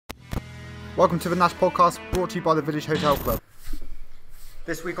Welcome to the Nash podcast, brought to you by the Village Hotel Club.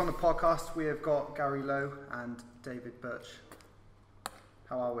 This week on the podcast, we have got Gary Lowe and David Birch.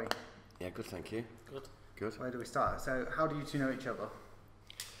 How are we? Yeah, good, thank you. Good. Where do we start? So, how do you two know each other?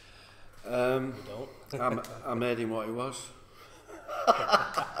 We don't. I made him what he was.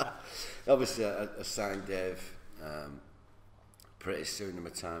 Obviously, I signed Dave pretty soon in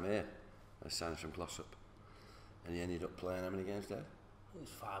my time here. I signed from Glossop, and he ended up playing how many games, Dave? It was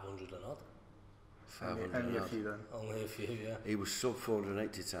 500 and odd. 500 Only a odd. few then. Only a few, yeah. He was sub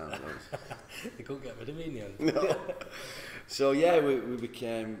 480 times. They couldn't get rid of me in the end. No. So yeah, we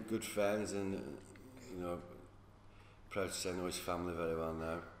became good friends, and you know, proud to say I know his family very well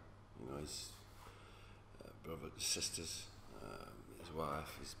now. You know, his brother, his sisters, his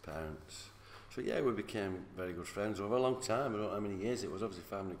wife, his parents. So yeah, we became very good friends over a long time. I don't know how many years it was. Obviously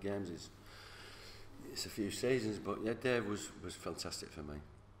 500 games it's a few seasons, but yeah, Dave was fantastic for me.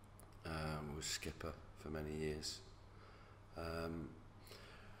 Was skipper for many years. And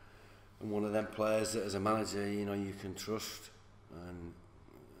one of them players that as a manager, you know, you can trust. And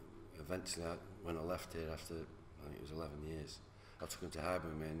eventually, when I left here after, I think it was 11 years, I took him to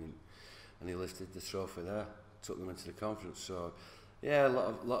Highbury and he lifted the trophy there, took them into the conference. So, yeah, a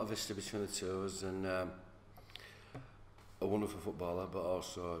lot of history between the two of us, and a wonderful footballer, but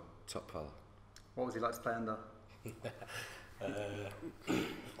also a top fella. What was he like to play under?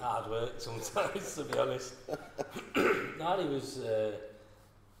 Hard work sometimes, to be honest. No, he was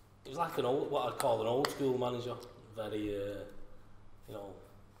like what I'd call an old school manager. Very, you know,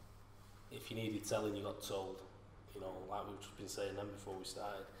 if you needed telling, you got told. You know, like we've just been saying then before we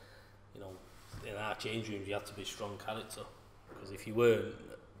started. You know, in our change rooms, you had to be strong character, because if you weren't,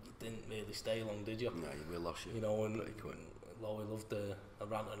 you didn't really stay long, did you? No, we lost you. You know, and pretty quick. Lowe loved a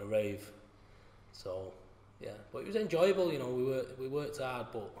rant and a rave. So, yeah, but it was enjoyable. You know, we worked hard,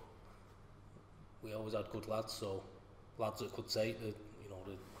 but we always had good lads. So, lads that could take the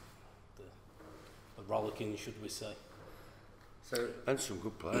rollicking, should we say? So, and some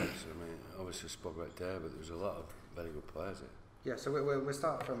good players. I mean, obviously spoke about there, but there was a lot of very good players here. yeah. So we'll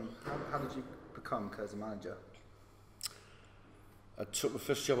start from how did you become Curzon manager? I took my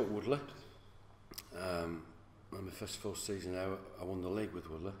first job at Woodley. And my first full season out, I won the league with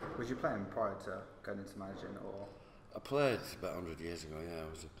Woodley. Was you playing prior to going into managing, or? I played about 100 years ago, yeah. I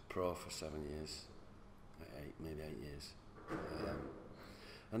was a pro for 7 years, maybe 8 years.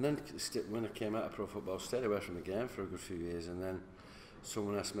 And then when I came out of pro football, I stayed away from the game for a good few years, and then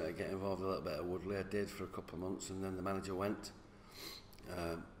someone asked me to get involved a little bit at Woodley. I did for a couple of months, and then the manager went.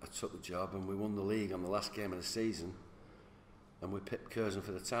 I took the job, and we won the league on the last game of the season, and we pipped Curzon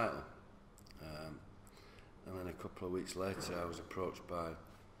for the title. And then a couple of weeks later, I was approached by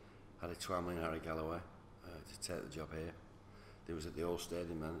Harry Twamley and Harry Galloway to take the job here. They was at the old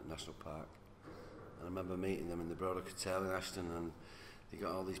stadium then at National Park. And I remember meeting them in the Broader Hotel in Ashton, and they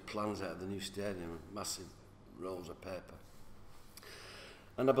got all these plans out of the new stadium, massive rolls of paper.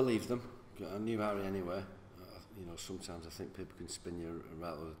 And I believed them. I knew Harry anyway. You know, sometimes I think people can spin you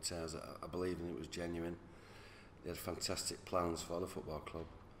around with the tales. I believed in it was genuine. They had fantastic plans for the football club.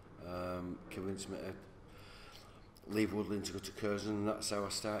 Convinced me to leave Woodland to go to Curzon, and that's how I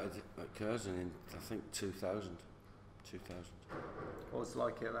started at Curzon in, I think, 2000. What was it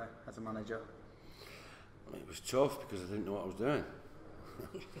like here though, as a manager? I mean, it was tough because I didn't know what I was doing.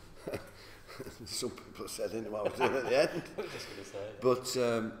 Some people said I didn't know what I was doing at the end. I was just going to say that.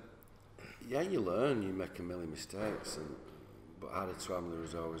 But yeah, you learn, you make a million mistakes. But Harry Twamley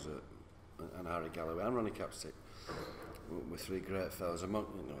was always and Harry Galloway and Ronnie Capstick were three great fellas. Among,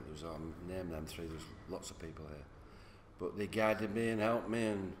 you know, there was name them three. There was lots of people here. But they guided me and helped me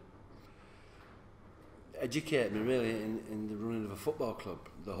and educated me really in the running of a football club,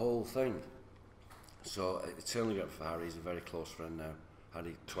 the whole thing. So it's only got for Harry. He's a very close friend now,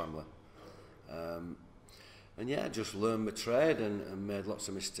 Harry Twamley. And yeah, I just learned my trade and made lots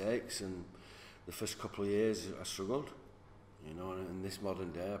of mistakes. And the first couple of years I struggled, you know. And in this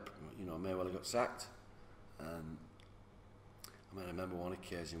modern day, you know, I may well have got sacked. I mean, I remember one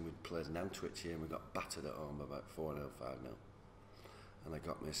occasion we'd played Nantwich here and we got battered at home by about 4-0, 5-0. And I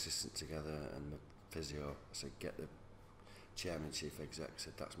got my assistant together and the physio. I said, get the chairman, chief exec. I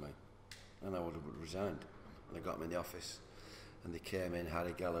said, that's me. And I would have resigned. And I got him in the office. And they came in,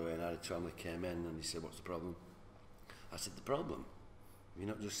 Harry Galloway and Harry Twamley came in, and he said, what's the problem? I said, the problem? You're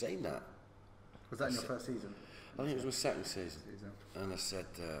not just saying that. Was that in your first season? I think it was my second season. And I said,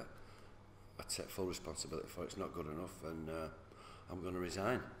 I take full responsibility for it. It's not good enough, and I'm going to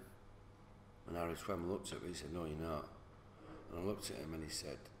resign. And Harry Twamley looked at me, he said, no, you're not. And I looked at him and he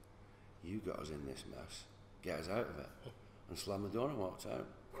said, you got us in this mess, get us out of it. And slammed the door and walked out.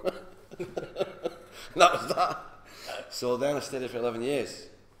 That was that. So then I stayed there for 11 years.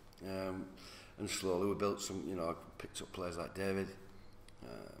 And slowly we built some, you know, I picked up players like David,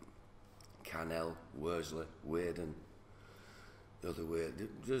 Carnell, Worsley, Weirden, the other Weird,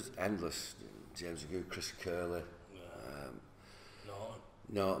 just endless. James Agu, Chris Curley,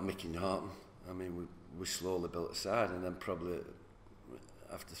 Norton, Mickey Norton. I mean, we slowly built a side, and then probably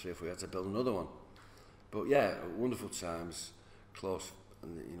after 3 or 4 years, I had to build another one. But yeah, wonderful times, close,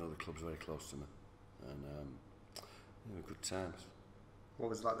 and you know, the club's very close to me, and you know, good times. What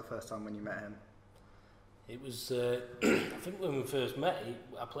was it like the first time when you met him? It was, I think when we first met,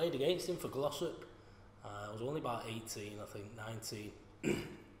 I played against him for Glossop. I was only about 18, I think, 19.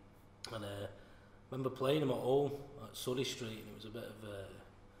 And I remember playing him at home at Surrey Street, and it was a bit of a...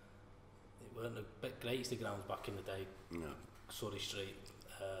 It weren't a bit great, the grounds back in the day, No. Surrey Street.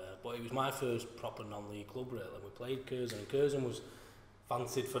 But it was my first proper non-league club, really. We played Curzon, and Curzon was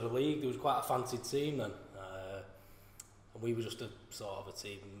fancied for the league. There was quite a fancied team then. And we were just a sort of a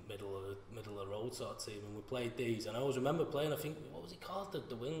team, middle of the road sort of team, and we played these. And I always remember playing, I think, what was he called,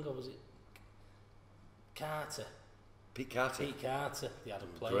 the winger, was it Carter? Pete Carter. Pete Carter, they had him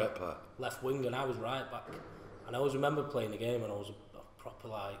play left wing, and I was right back. And I always remember playing the game, and I was a proper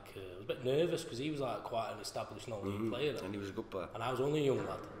like, I was a bit nervous because he was like quite an established non-league player. And he was a good player. And I was only a young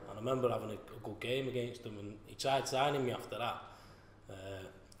lad, and I remember having a good game against him, and he tried signing me after that.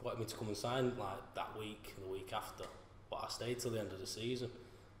 Wanted me to come and sign like that week and the week after, but I stayed till the end of the season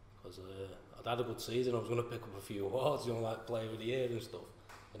because I'd had a good season. I was going to pick up a few awards, you know, like player of the year and stuff,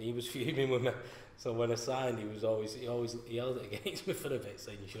 and he was fuming with me. So when I signed, he always yelled it against me for a bit,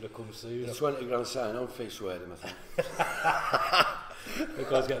 saying you should have come sooner. It's 20 grand sign on fee, sweared him, I think. I think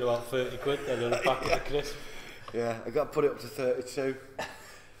I was getting about 30 quid then in a packet of crisps. Yeah, I got to put it up to 32.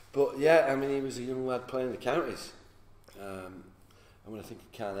 But yeah, I mean, he was a young lad playing the counties. And when I think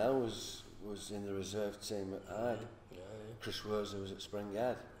Carnell was in the reserve team at Hyde. Yeah. Chris Worsley was at Spring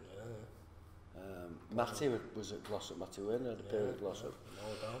Head. Yeah. Matty was at Glossop, Matty Wynne had a period at Glossop.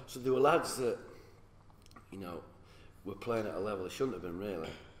 No doubt. So there were lads that, you know, were playing at a level they shouldn't have been really.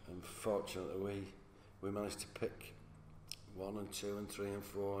 And fortunately we managed to pick 1 and 2 and 3 and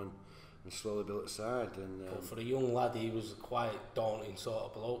 4 and slowly built a side. And But for a young lad, he was quite daunting sort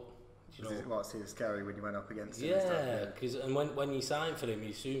of bloke. You know? Was it scary when you went up against him? Yeah, because when you sign for him,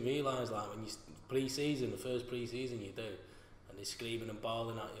 you soon realise like when you pre-season, the first pre-season you do, and they're screaming and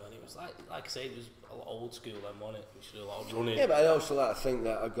bawling at you, and it was like I say, it was a lot old school then, wasn't it? We should do a lot of running. Yeah, but I also like to think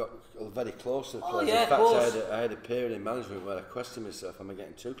that I got very close to the players. Yeah, in fact, of course. I had a period in management where I questioned myself, am I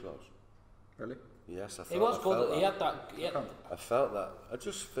getting too close? Really? Yes, I felt, He was I good. felt He that. had that. He had, I felt that. I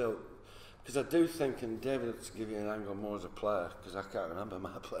just felt, because I do think, and David, to give you an angle more as a player, because I can't remember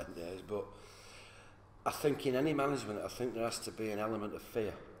my playing days, but I think in any management, I think there has to be an element of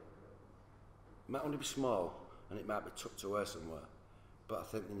fear. It might only be small, and it might be tucked away somewhere, but I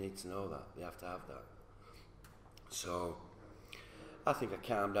think they need to know that. They have to have that. So, I think I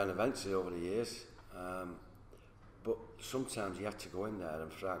calmed down eventually over the years, but sometimes you have to go in there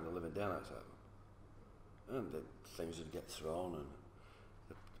and frighten the living down outside them. And the things would get thrown, and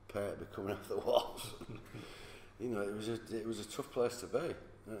the paint would be coming off the walls. You know, it was a tough place to be.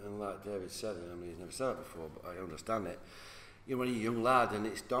 And like David said, I mean, he's never said it before, but I understand it. You're when you're a young lad, and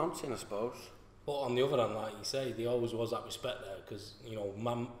it's daunting, I suppose. but on the other hand, like you say, there always was that respect there, because you know,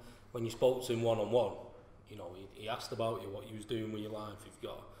 when you spoke to him one-on-one, you know, he asked about you, what you was doing with your life, if you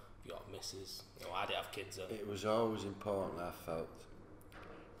got a missus. You know, I didn't have kids. It was always important, I felt,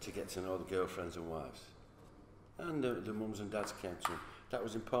 to get to know the girlfriends and wives, and the mums and dads came to him. That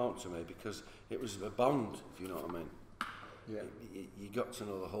was important to me because it was a bond, if you know what I mean. Yeah. You got to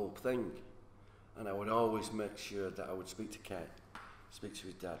know the whole thing, and I would always make sure that I would speak to Kate, speak to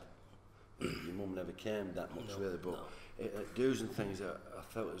his dad. Your mum never came that much, really, but at do's and things, I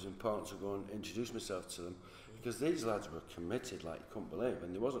felt it was important to go and introduce myself to them, because these lads were committed like you couldn't believe,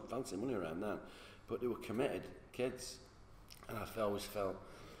 and there wasn't fancy money around then, but they were committed kids, and I always felt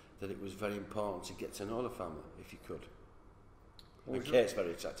that it was very important to get to know the family if you could. And Kate's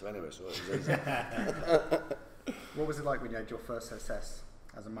very attractive anyway, so it was easy. What was it like when you had your first success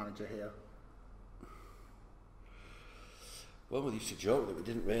as a manager here? Well, we used to joke that we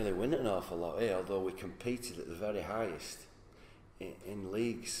didn't really win an awful lot here, although we competed at the very highest in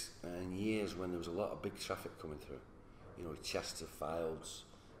leagues and years when there was a lot of big traffic coming through. You know, Chester, Fields,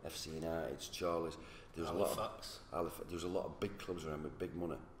 FC United, Charlie's. There was there was a lot of big clubs around with big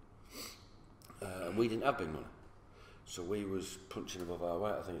money, and we didn't have big money, so we was punching above our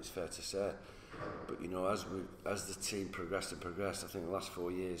weight. I think it's fair to say. But you know, as the team progressed, I think the last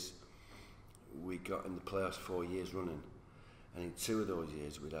 4 years we got in the playoffs 4 years running, And in 2 of those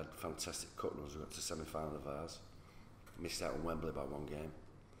years, we'd had fantastic cup runs. We got to semi-final of ours, missed out on Wembley by 1 game,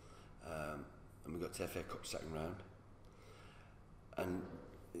 and we got to FA Cup second round. And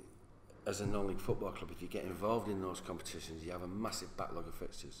as a non-league football club, if you get involved in those competitions, you have a massive backlog of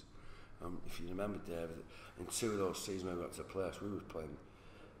fixtures. If you remember, David, in 2 of those seasons when we got to the playoffs, we were playing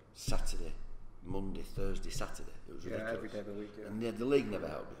Saturday, Monday, Thursday, Saturday. It was ridiculous. Every day of the week. Yeah. And the league never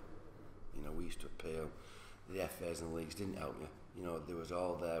helped you. You know, we used to appeal. The FAs and the leagues didn't help you. You know, they was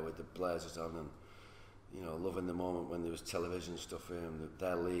all there with the blazers on and, you know, loving the moment when there was television stuff in and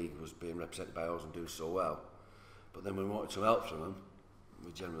their league was being represented by ours and do so well. But then when we wanted some help from them,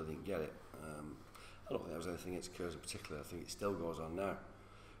 we generally didn't get it. I don't think there was anything against Curzon in particular. I think it still goes on now.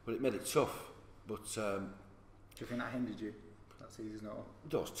 But it made it tough. But do you think that hindered you, that season? Or?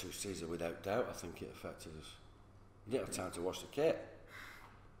 Those 2 seasons, without doubt, I think it affected us. We didn't have time to wash the kit.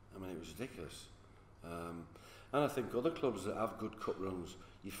 I mean, it was ridiculous. And I think other clubs that have good cup runs,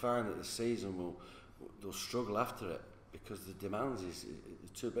 you find that the season they'll struggle after it because the demands is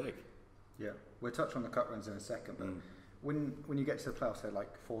too big. Yeah, we'll touch on the cup runs in a second, but when you get to the playoffs, so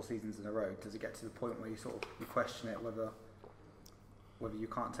like 4 seasons in a row, does it get to the point where you question it whether you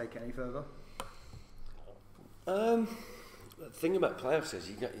can't take it any further? The thing about playoffs is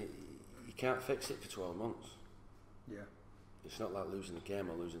you can't fix it for 12 months. Yeah. It's not like losing a game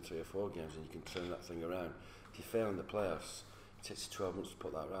or losing 3 or 4 games and you can turn that thing around. If you fail in the playoffs, it takes 12 months to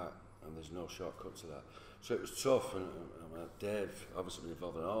put that right, and there's no shortcut to that. So it was tough, and Dave obviously been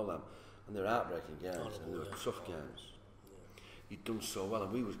involved in all of them, and they were heartbreaking games, and they were tough games. Yeah. He'd done so well,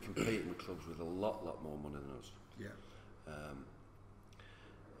 and we were competing with clubs with a lot more money than us. Yeah.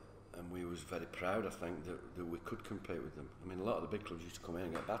 And we was very proud, I think, that we could compete with them. I mean, a lot of the big clubs used to come in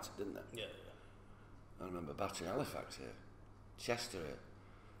and get battered, didn't they? Yeah. I remember battering Halifax here, Chester here.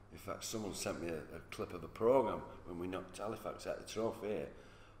 In fact, someone sent me a clip of a programme when we knocked Halifax out the trophy here.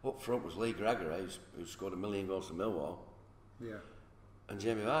 Up front was Lee Gregory, who scored 1 million goals for Millwall. Yeah. And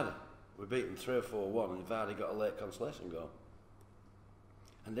Jamie Vardy. We beat them 3 or 4-1, and Vardy got a late consolation goal.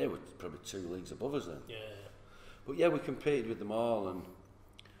 And they were probably 2 leagues above us then. Yeah. But yeah, we competed with them all, and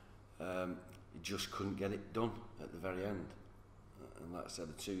you just couldn't get it done at the very end. And like I said,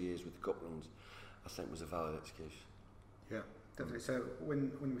 the 2 years with the cup runs, I think was a valid excuse. Yeah, definitely. So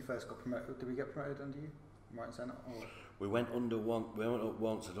when we first got promoted, did we get promoted under you? Am I right in saying that? Or? We went under one. We went up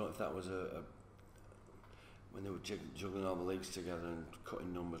once. I don't know if that was when they were juggling all the leagues together and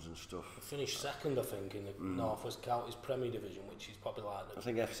cutting numbers and stuff. We finished second, I think, in the North West Counties Premier Division, which is probably like the... I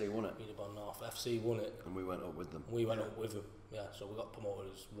think FC won it. Unibon North. FC won it. And we went up with them. We went up with them, yeah. So we got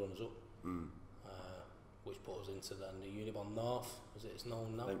promoted as runners-up, which put us into then the Unibon North, as it's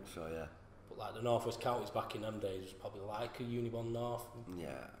known now. I think so, yeah. But like the North West Counties back in them days was probably like a Unibon North. Yeah.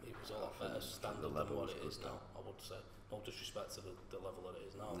 It was a lot better standard than what it is now, I would say. No disrespect to the level that it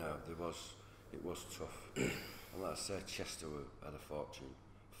is now. No, it was tough. And like I said, Chester had a fortune.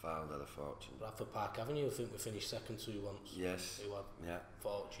 Fylde had a fortune. Bradford Park Avenue, I think we finished second to once. Yes. Who had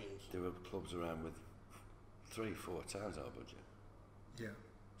fortunes. There were clubs around with 3-4 times our budget. Yeah.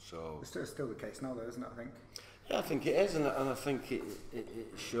 So it's still the case now, though, isn't it? I think. Yeah, I think it is, and I think it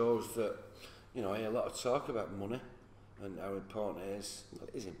shows that, you know, I hear a lot of talk about money and how important it is. Well,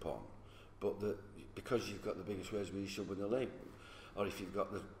 it is important, but because you've got the biggest wage bill, you should win the league. Or if you've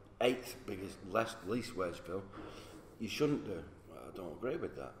got the 8th biggest, least wage bill, you shouldn't do. I don't agree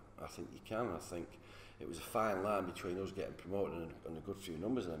with that. I think you can. I think it was a fine line between us getting promoted and a good few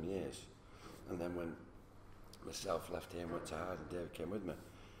numbers in them years. And then when myself left here and went to Hyde and David came with me,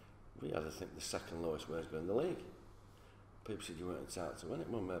 we had, I think, the 2nd lowest wage bill in the league. People said you weren't entitled to win it.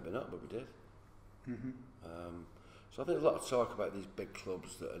 Well, maybe not, but we did. Mm-hmm. So I think a lot of talk about these big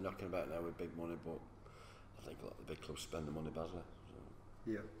clubs that are knocking about now with big money, but I think a lot of the big clubs spend the money badly.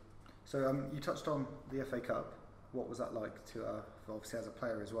 So. Yeah. So you touched on the FA Cup. What was that like to, obviously as a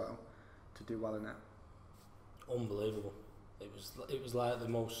player as well, to do well in it? Unbelievable. It was like the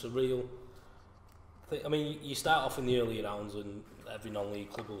most surreal thing. I mean, you start off in the early rounds and every non-league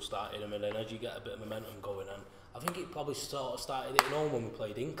club will start in them, and then as you get a bit of momentum going, and I think it probably sort of started it in home when we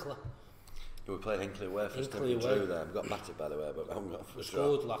played Hinckley. We played Hinckley away first time we drew there. We got battered by the way, but we haven't got for we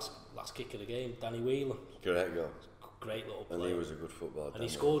scored last kick of the game, Danny Whelan. Great goal. Great little player. And he was a good footballer. And he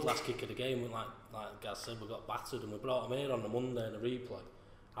scored last kick of the game, like Gaz said, we got battered and we brought him here on the Monday in a replay.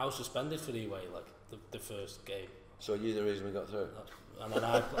 I was suspended for the away leg, the first game. So you're the reason we got through? And then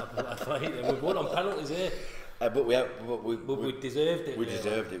I played and we won on penalties here. But we deserved it. We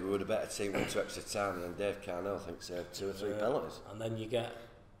deserved it. We were a better team, went to extra time, and then Dave Carnell, I think, saved 2 or 3 penalties. And then you get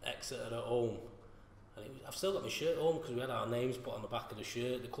Exeter at home. And I've still got my shirt home because we had our names put on the back of the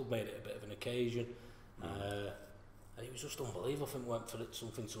shirt. The club made it a bit of an occasion. And it was just unbelievable. I think we went for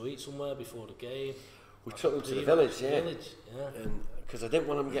something to eat somewhere before the game. We took them to the village, yeah. Yeah. And because I didn't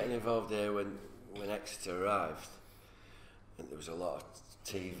want them getting involved there when Exeter arrived, and there was a lot of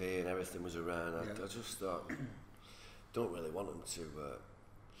TV and everything was around. I just thought, don't really want them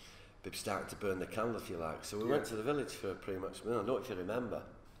to be starting to burn the candle, if you like. So we went to the village for a pre-match meal. I don't know if you remember.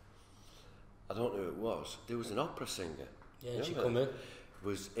 I don't know who it was. There was an opera singer. Yeah, she come in.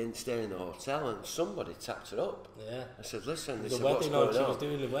 Was staying in the hotel, and somebody tapped her up. Yeah. I said, listen, they The said, what's wedding, going she on? was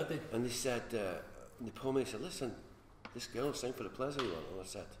doing the wedding. And they said, they pulled me and said, listen, this girl sang for the players you want. And I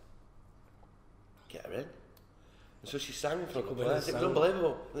said, get her in. And so she sang for the players. It was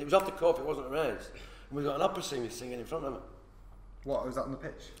unbelievable. And it was off the cuff, it wasn't arranged. And we got an opera singer singing in front of her. What, was that on the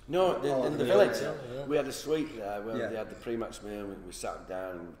pitch? No, in the village. Yeah. We had a suite there where they had the pre-match meal, and we sat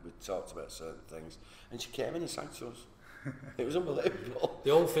down and we talked about certain things. And she came in and sang to us. It was unbelievable.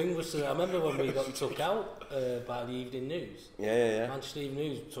 The whole thing was, I remember when we got took out by the Evening News. Yeah. Manchester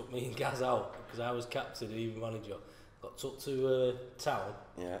Evening News took me and Gaz out because I was captain and even manager. Got took to town.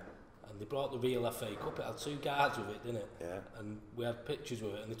 Yeah. And they brought the real FA Cup. It had 2 guards with it, didn't it? Yeah. And we had pictures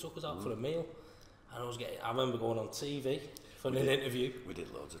with it, and they took us out for a meal. And I remember going on TV for an interview. We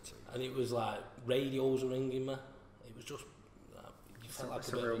did loads of TV. And it was like radios were ringing me. It was just, you felt like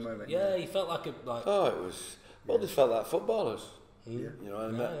a real moment. Yeah, you felt like Oh, it was. Well, they felt like footballers. Yeah. You know, I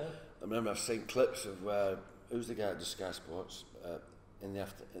remember I've seen clips of who's the guy at the Sky Sports in the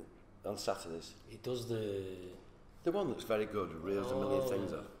on Saturdays. He does the one that's very good, reels a million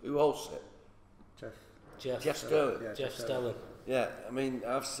things up. Who hosts it? Jeff Sterling. Yeah, Jeff Sterling. Yeah, I mean,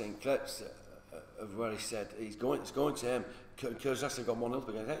 I've seen clips of where he said it's going to him. Kyrgyzstan got 1-0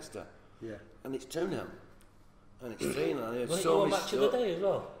 against Exeter. Yeah. And it's 2-0. And it's 3-0. And I heard Was it so your many match of the day as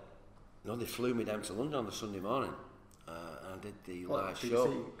well? No, they flew me down to London on the Sunday morning. And I did the live show.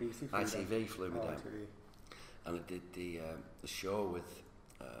 ITV flew me down. ITV. And I did the show with...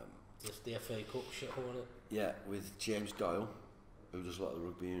 Just the FA Cup shit, wasn't it? Yeah, with James Doyle, who does a lot of the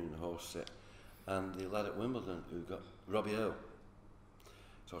rugby union and hosts it. And the lad at Wimbledon, who got Robbie Earle.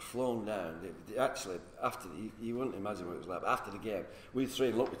 So I was flown down. They actually, after you wouldn't imagine what it was like, but after the game, we had 3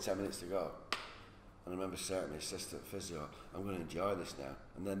 and looked with 10 minutes to go. And I remember saying to my assistant physio, I'm going to enjoy this now.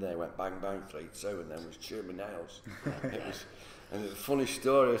 And then they went bang, bang, 3-2, and then was chewing my nails. It was, and the funny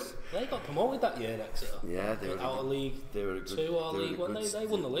story is... They got promoted that year, Exeter. Yeah, they were out of League they were a good, 2 or League 1. They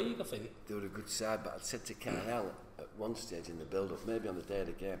won the league, I think. They were a good side, but I'd said to Carnell at one stage in the build-up, maybe on the day of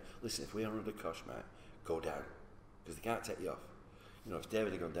the game, listen, if we're under the cosh, mate, go down. Because they can't take you off. You know, if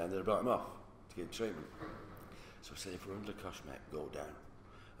David had gone down, they'd have brought him off to get treatment. So I said, if we're under the cosh, mate, go down.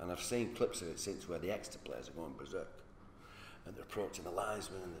 And I've seen clips of it since where the Exeter players are going berserk. And they're approaching the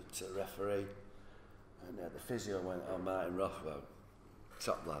linesman and the referee. And the physio went, oh, Martin Rothwell,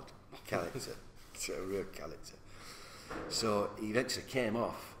 top lad, character. It's a real character. So he eventually came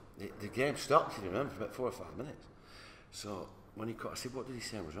off. The game stopped, you remember, for about 4 or 5 minutes. So when he caught, I said, what did he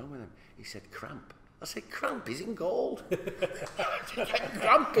say was wrong with him? He said, cramp. I said, cramp, he's in goal.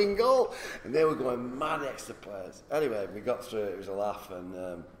 Cramp in goal. And they were going mad, Exeter players. Anyway, we got through it, it was a laugh. And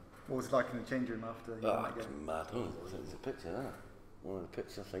what was it like in the change room after? It was mad. Oh, there's a picture there. One of the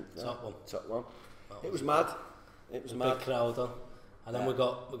pictures, I think. There. Top one. It was mad. It was mad. Big crowd on. And then we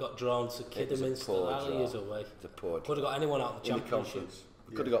got drawn to Kidderminster Harriers away. Could have got anyone out of the Championship.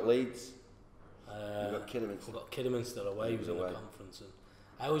 We could have got Leeds. We got Kidderminster. We got Kidderminster away, who was in the conference. And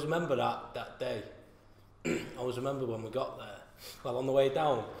I always remember that day. I always remember when we got there. Well, on the way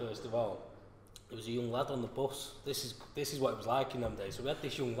down, first of all, there was a young lad on the bus. This is what it was like in them days. So we had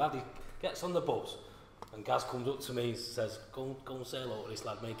this young lad. He gets on the bus, and Gaz comes up to me and says, "Go and say hello to this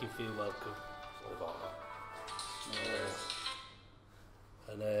lad. Make him feel welcome." All about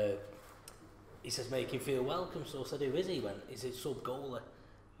that. And he says, "Make him feel welcome." So I said, "Who is he?" He went, "He's a sub goalie.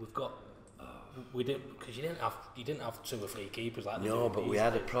 We've got." We didn't, because you didn't have 2 or 3 keepers like that. No, but we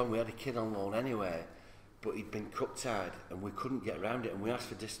had a problem. We had a kid on loan anyway, but he'd been cup-tied and we couldn't get around it, and we asked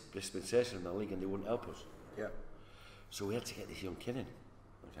for dispensation in the league and they wouldn't help us. Yeah. So we had to get this young kid in.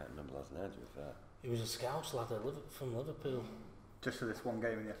 I can't remember last name, to be fair. He was a Scouts lad from Liverpool. Just for this one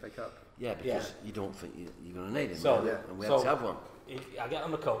game in the FA Cup? Yeah, because you don't think you're going to need him. So, and we had to have one. I get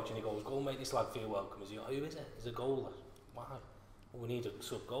on the coach and he goes, "Go and make this lad feel welcome." He's like, "Who is it?" He's a goalie. Why? Well, we need a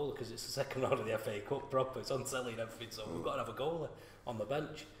sub goalie because it's the second round of the FA Cup proper. It's on telly and everything, so we've got to have a goalie on the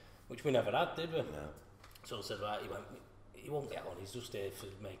bench, which we never had, did we? No. So I said, right, he won't get on. He's just here to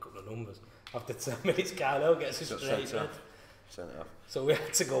make up the numbers. After 10 minutes, Carlo gets a straight red. Sent it off. So we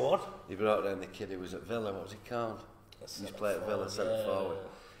had to go on. He brought down the kid who was at Villa. What was he called? He used to play at Villa, centre forward.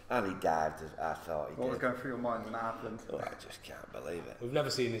 And he dived, I thought he did. What was going through your mind when that happened? Oh, I just can't believe it. We've never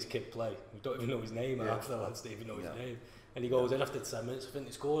seen this kid play. We don't even know his name. Half the lads don't even know his name. And he goes in after 10 minutes. I think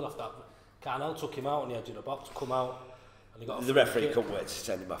he scored after that. Carnell took him out on the edge of the box, come out, and he got the referee couldn't wait to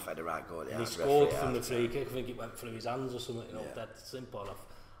send him off at the right goal. And he scored from the free kick. I think it went through his hands or something, dead simple.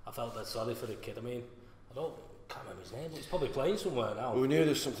 I felt dead sorry for the kid. I mean, can't remember his name, but he's probably playing somewhere now. We knew there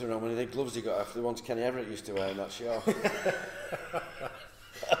was something wrong when the gloves he got off, the ones Kenny Everett used to wear in that show.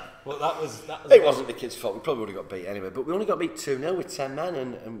 Well, that was it wasn't the kid's fault. We probably would have got beat anyway, but we only got beat 2-0 with 10 men,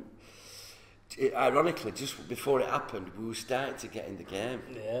 and ironically, just before it happened, we were starting to get in the game.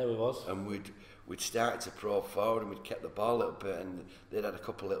 Yeah, we was. And we'd started to pro forward, and we'd kept the ball a little bit, and they'd had a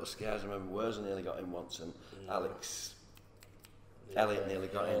couple of little scares. I remember Wurzel nearly got in once, and Elliott nearly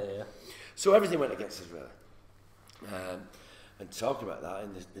got in. Yeah. So everything went against us, really. And talking about that,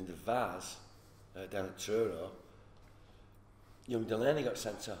 in the Vars, down at Truro, young Delaney got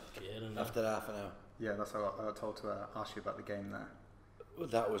sent off after half an hour. Yeah, that's what I got told to ask you about the game there. Well,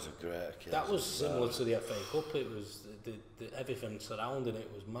 that was a great occasion. That was similar to the FA Cup. It was everything surrounding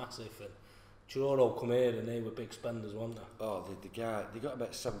it was massive. And Truro come here and they were big spenders, weren't they? Oh, the guy, they got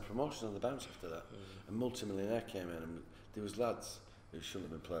about 7 promotions on the bounce after that. A multi-millionaire came in, and there was lads who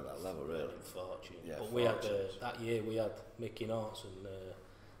shouldn't have been playing at that level, really. Fortune. Yeah, but we had that year we had Mickey Norts and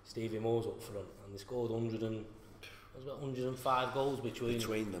Stevie Moores up front, and they scored 105 goals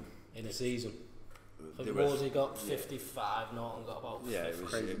between them in a season. I think Morsey got 55, Norton got about 50. Yeah, it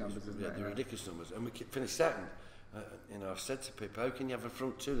was crazy numbers, isn't it? The ridiculous numbers. And we finished second. I've said to people, how can you have a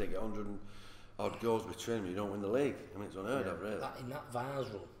front two that get 100 odd goals between them, you don't win the league? I mean, it's unheard of, really. In that Vars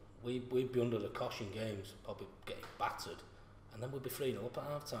run, we'd be under the caution games, probably getting battered, and then we'd be 3-0 up at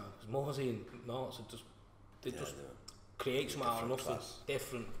half time. Because Morsey and Norton just create some out of nothing.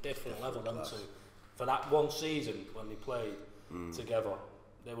 Different level. Them two. For that one season when they played together,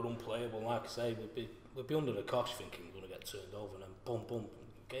 they were unplayable. Like I say, we'd be under the cosh thinking we're going to get turned over, and then boom,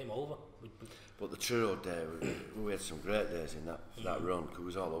 game over. But the Truro day, we had some great days in that run, because it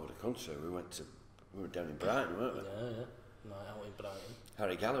was all over the country. We were down in Brighton, weren't we? Yeah. Night out in Brighton.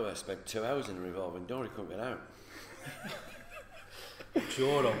 Harry Galloway spent 2 hours in a revolving door, he couldn't get out.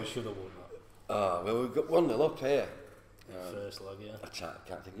 Truro, we should have won that. Oh, well, we've got 1-0 up here. First leg, yeah. I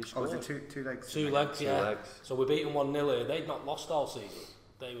can't think who Oh, scored. was it two legs? Two legs, Two yeah. legs. So we beat them 1-0 here. They'd not lost all season.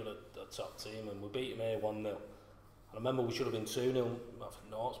 They were a top team, and we beat them here 1-0. I remember we should have been 2-0. I think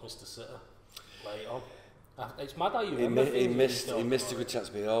Norts missed a sitter late on. It's mad how you remember He missed a good chance,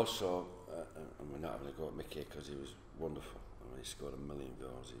 but also, and we're not having a go at Mickey because he was wonderful. I mean, he scored 1 million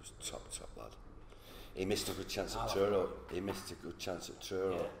goals. He was top lad. He missed a good chance at Truro.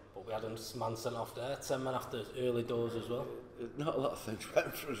 Yeah, but we had a man sent off there, 10 men after early doors as well. Not a lot of things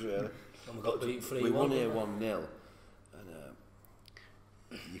went for us, really. And we got beat 3-1. We won here 1-0, and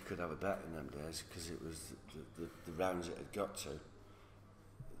you could have a bet in them days because it was the rounds it had got to.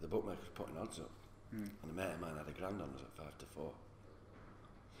 The bookmakers putting odds up, and a mate of mine had a grand on us at 5-4.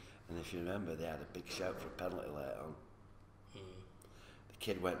 And if you remember, they had a big shout for a penalty later on. The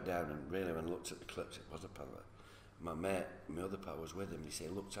kid went down, and really, when I looked at the clips, it was a penalty. My mate, my other pal, was with him, and he said,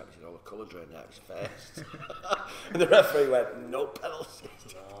 he looked at me, he said, all the colour drained out his face. And the referee went, no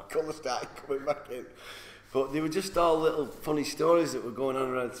penalties. Colour started coming back in. But they were just all little funny stories that were going on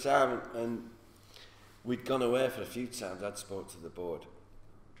around the time, and we'd gone away for a few times. I'd spoke to the board,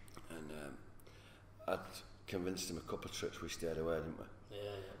 and I'd convinced them a couple of trips. We stayed away, didn't we?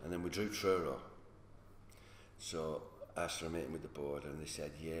 Yeah. And then we drew Truro. So I asked for a meeting with the board, and they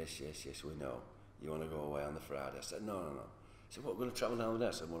said, yes, we know. You want to go away on the Friday? I said, no. I said, what, we're going to travel down there?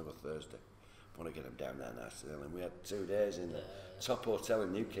 I said, I want to go Thursday. I want to get them down there nice and early. And we had 2 days in the top hotel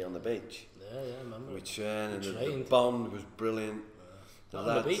in Newquay on the beach. Yeah, I remember. We trained, and the bond was brilliant. On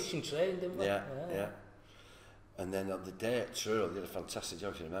the beach and trained, didn't we? Yeah. And then on the day at Truro, they did a fantastic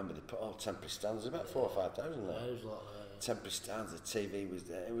job, if you remember. They put all temporary stands, about 4,000 or 5,000 there. Yeah, there was a lot there. Temporary stands, the TV was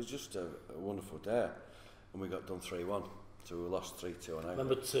there. It was just a wonderful day. And we got done 3-1. So we lost 3-2 on I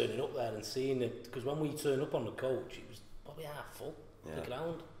remember turning up there and seeing it, because when we turned up on the coach, it was probably half full, the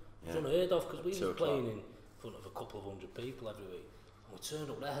ground. It was unheard of, because we were playing in front of a couple of 100 people every week. And we turned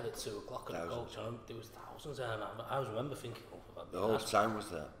up there at 2 o'clock on the coach, and there was thousands there, and I always remember thinking, the whole town was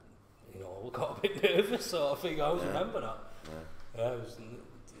there. You know, we got a bit nervous, sort of thing. I always remember that. Yeah, it was, and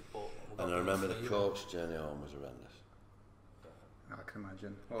I remember the coach journey home was horrendous. I can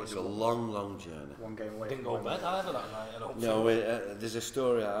imagine. It's a long journey. One game away. Didn't go to bed either that night, I don't No, there's a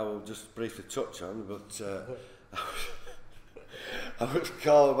story I will just briefly touch on, but I was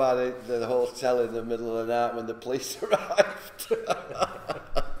called by the hotel in the middle of the night when the police arrived.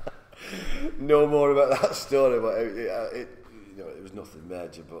 No more about that story, but it it was nothing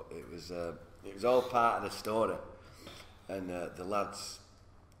major, but it was all part of the story. And the lads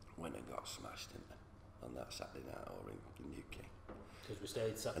went and got smashed, didn't they, on that Saturday night over in UK. Because we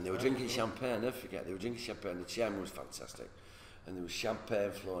stayed Saturday. And they were drinking champagne. I never forget. They were drinking champagne. The chairman was fantastic, and there was champagne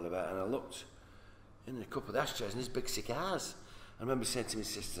flowing about. And I looked in a couple of the ashtrays, and these big cigars. I remember saying to my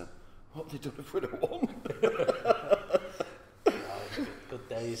sister, "What have they done if we'd have won?" Good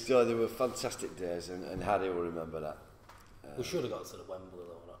days. So they were fantastic days, and Harry will remember that. We should have got to the Wembley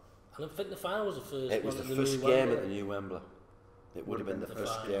though. And I think the final was the first. It was the first game at the new Wembley. It would have been the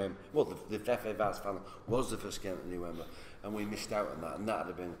first game. Well, the FA Vase final was the first game at the new Wembley, and we missed out on that, and that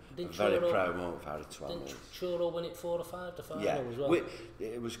would have been a very proud moment for Harry to have. Didn't Churro win it 4-5 to final as well?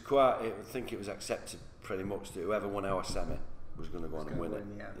 It was quite. I think it was accepted pretty much that whoever won our semi was going to go on and win it.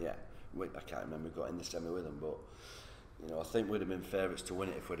 Yeah. I can't remember who got in the semi with them, but I think we'd have been favourites to win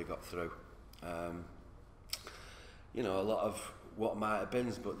it if we'd have got through. A lot of what might have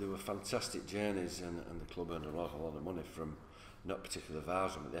been, but they were fantastic journeys, and the club earned a lot of money from not particular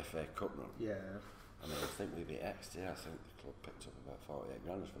Vase run, but the FA Cup run. Yeah. I mean, I think we beat Exeter. I think the club picked up about 48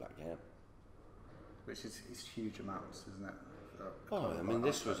 grand for that game. Which is huge amounts, isn't it? I mean,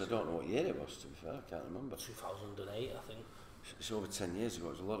 this was, I don't know what year it was, to be fair, I can't remember. 2008, I think. It's over 10 years ago,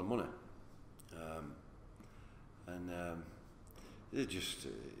 it was a lot of money. They're just,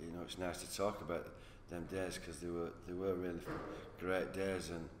 it's nice to talk about them days, because they were really great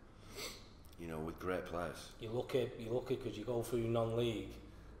days, and with great players. You're lucky because you go through non-league.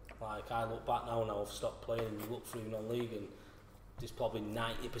 Like, I look back now and I've stopped playing, and you look through non-league, and there's probably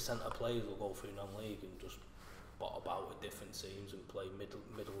 90% of players will go through non-league and just bot about with different teams and play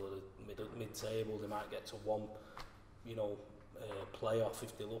mid-table. They might get to one, playoff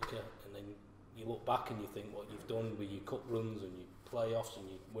if they're lucky, and then you look back and you think what you've done with your cup runs and your playoffs and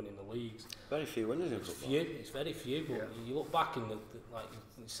you're winning the leagues. Very few winners in football. It's very few, but you look back and like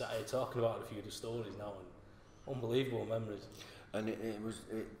you sat here talking about a few of the stories now, and unbelievable memories. And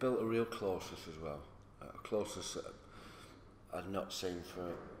it built a real closeness as well, a closeness that I'd not seen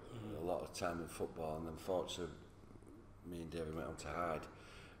for a lot of time in football, and then fortunately me and David went on to Hyde,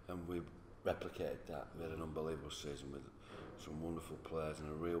 and we replicated that. We had an unbelievable season with some wonderful players and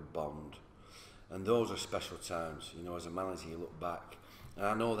a real bond. And those are special times, as a manager you look back, and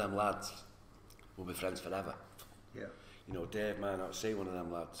I know them lads will be friends forever. Yeah. Dave might not see one of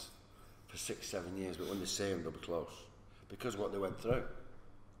them lads for 6-7 years, but when they see him they'll be close, because of what they went through.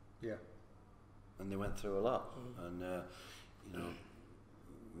 Yeah. And they went through a lot, and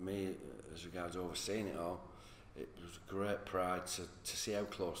me, as regards overseeing it all, it was a great pride to see how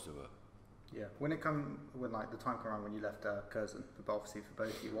close they were. Yeah. When the time came around when you left Curzon, but obviously for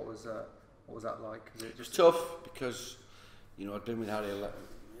both of you, what was that like? It was tough, because I'd been with Harry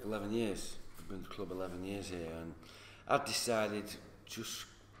 11 years. I'd been with the club 11 years here, and I'd decided just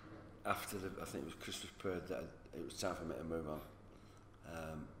after I think it was Christmas period, that it was time for me to move on.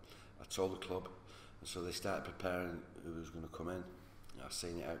 I told the club, and so they started preparing who was going to come in. I've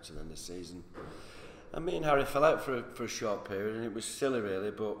seen it out to the end of the season, and me and Harry fell out for a short period, and it was silly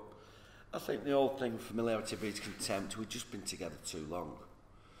really, but I think the old thing, familiarity breeds contempt. We'd just been together too long,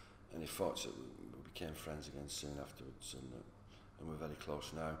 and unfortunately we became friends again soon afterwards, and we're very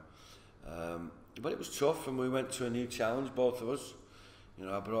close now. But it was tough, and we went to a new challenge, both of us.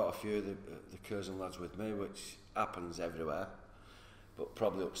 I brought a few of the Curzon lads with me, which happens everywhere, but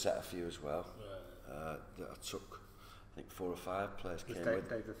probably upset a few as well. That I took, I think 4 or 5 players came with.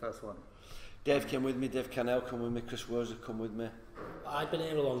 Dave the first one? Dave came with me, Dave Cannell come with me, Chris Worsley come with me. I'd been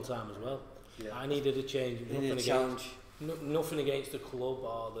here a long time as well. Yeah. I needed a change. Nothing against the club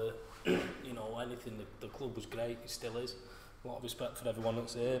or the, anything. The club was great, it still is. A lot of respect for everyone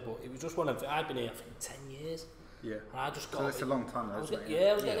that's here, but it was just one of. I've been here for 10 years. Yeah. And I just got. So it's a long time, though, isn't it?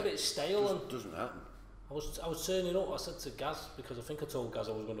 Yeah, I was getting a bit stale. It doesn't happen. I was turning up. I said to Gaz, because I think I told Gaz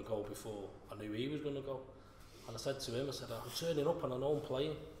I was going to go before I knew he was going to go, and I said to him, I'm turning up and I know I'm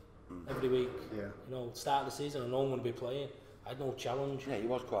playing every week. Yeah. Start of the season, I know I'm going to be playing. I had no challenge. Yeah, he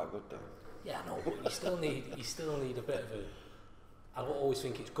was quite good though. Yeah, I know, but you still need a bit of a. I always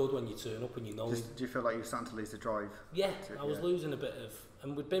think it's good when you turn up and you know. Do you feel like you're starting to lose the drive? Yeah, I was losing a bit of,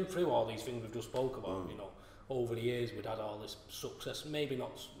 and we've been through all these things we've just spoke about. Over the years we'd had all this success. Maybe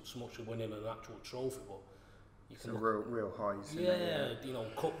not so much of winning an actual trophy, but you can real highs. Yeah,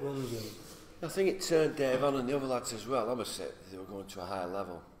 cup runs and. I think it turned Dave on and the other lads as well. Obviously, they were going to a higher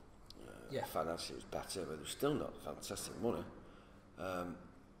level. Financially, it was better, but it was still not fantastic money.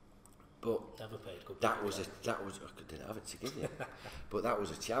 But never paid good. That was I didn't have it to give you, but that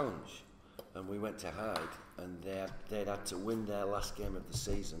was a challenge, and we went to Hyde, and they'd had to win their last game of the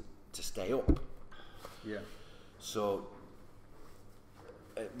season to stay up. Yeah. So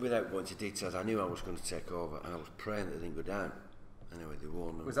without going into details, I knew I was going to take over, and I was praying that they didn't go down. Anyway, they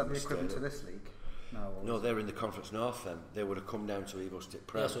won. Was that the equivalent to this league? No, they're in the Conference North then. They would have come down to Evo Stick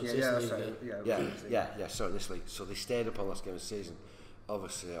Prem. Yeah, so it's this league. Sorry, this league. So they stayed up on last game of the season.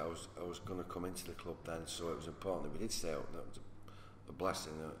 Obviously, I was going to come into the club then, so it was important that we did stay up. That was a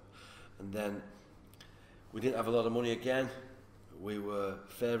blessing. And then we didn't have a lot of money again. We were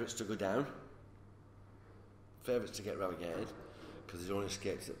favourites to go down, favourites to get relegated, because they'd only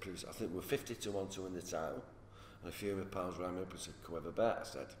escaped at the previous. I think we were 50 to 1 to win the title, and a few of my pals rang me up and said, "Can we have a bet?" I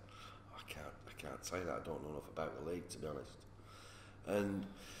said, I can't say that. I don't know enough about the league, to be honest. And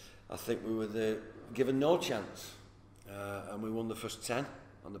I think we were given no chance, and we won the first 10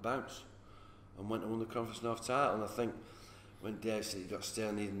 on the bounce, and went and won the Conference North title. And I think when Dave said you got to stay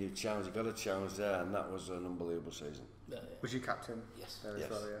and need a new challenge, you got a challenge there, and that was an unbelievable season. Was you captain? Yes. There as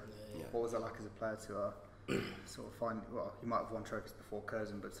well, yeah. What was it like as a player to sort of find? Well, you might have won trophies before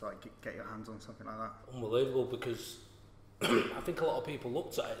Curzon, but to like get your hands on something like that. Unbelievable, because I think a lot of people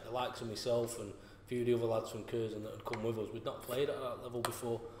looked at it, the likes of myself and a few of the other lads from Curzon that had come with us. We'd not played at that level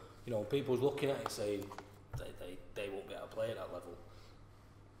before. You know, people was looking at it saying they won't be able to play at that level,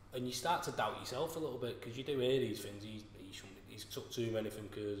 and you start to doubt yourself a little bit, because you do hear these things. He's took too many from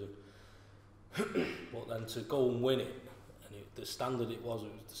Curzon. But then to go and win it, and the standard was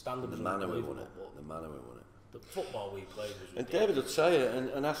The manner we won it. The football we played was ridiculous. And David would say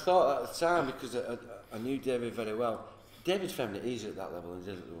it, and I thought at the time, because I knew David very well, David found it easier at that level than he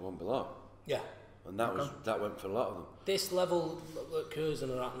did at the one below. Yeah. And that went for a lot of them. This level that Curzon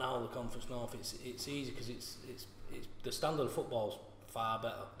are at now, the Conference North, it's easy because it's the standard of football's far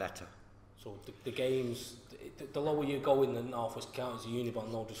better. So the games, the lower you go in the North West Counties, the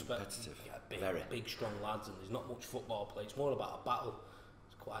Unibond, no disrespect, Competitive. Big strong lads, and there's not much football play. It's more about a battle.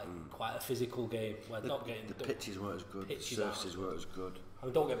 It's quite a physical game. We're not getting the pitches weren't as good. The surfaces weren't as good. I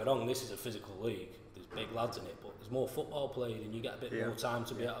mean, don't get me wrong, this is a physical league. There's big lads in it, but there's more football played, and you get a bit more time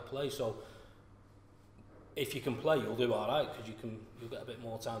to be able to play. So if you can play, you'll do all right, because you'll get a bit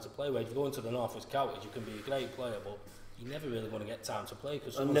more time to play. Where if you go into the North West Counties, you can be a great player, but you never really want to get time to play,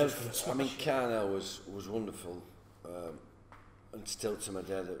 because I mean, Carnell was wonderful, and still to my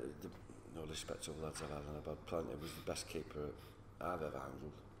day, no respect to the lads I've had, and I've had plenty. He was the best keeper I've ever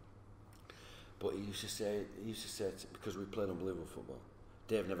handled. But he used to say, because we played unbelievable football,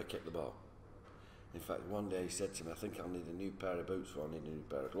 Dave never kicked the ball. In fact, one day he said to me, "I think I'll need a new pair of boots, or I need a new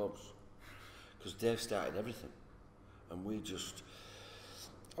pair of gloves," because Dave started everything, and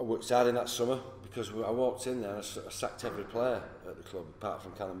I worked hard in that summer, because I walked in there and I sacked every player at the club apart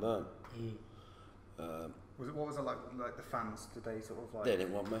from Callum Byrne. What was it like the fans? Did they sort of like? They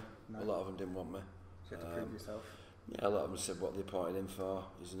didn't want me. No. A lot of them didn't want me. So you had to prove yourself. Yeah, a lot of them said what they appointed him for.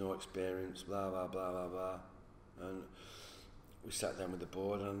 He's no experience, blah blah blah blah blah. And we sat down with the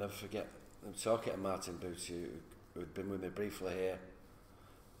board, and I'll never forget them talking to Martin Booty, who had been with me briefly here.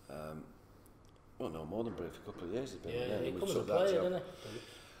 Well, no more than brief, a couple of years he'd been there. He comes a player, didn't he?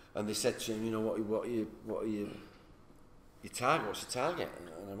 And they said to him, "You know what are your target? What's your target?" And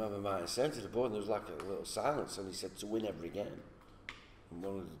I remember Martin saying to the board, and there was like a little silence, and he said, "To win every game." And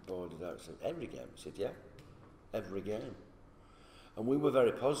one of the board had said, "Every game?" I said, "Yeah, every game." And we were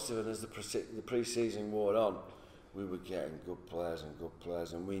very positive, and as the pre-season wore on, we were getting good players,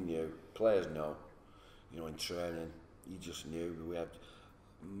 and we knew, players know, in training, you just knew we had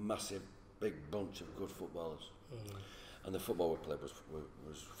a massive, big bunch of good footballers. And the football we played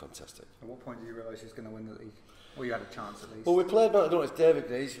was fantastic. At what point did you realise you was going to win the league? Well, you had a chance at least. Well, we played, I don't know if David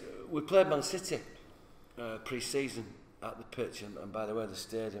agrees, we played Man City pre-season at the pitch, and by the way, the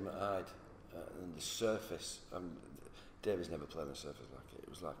stadium at Hyde, and the surface, David's never played on a surface like it. It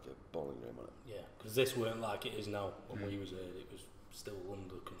was like a bowling green, wasn't it? Yeah, because this weren't like it is now. When we was here, it was still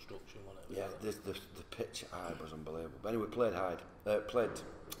under construction, wasn't it? Yeah, the pitch at Hyde was unbelievable. But anyway, we played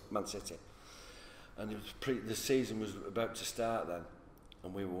Man City. And it was the season was about to start then,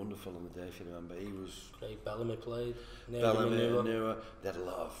 and we were wonderful on the day, if you remember. He was... Craig Bellamy played. Newer. They had a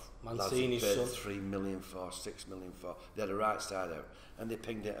lot of Mancini's lads son. 3 million for, 6 million for. They had a right side out, and they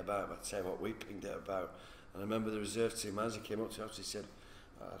pinged it about. I'd say what we pinged it about. And I remember the reserve team manager came up to us, he said,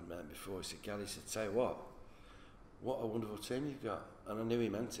 I'd met him before, he said, "Gary," he said, "Tell you what a wonderful team you've got." And I knew he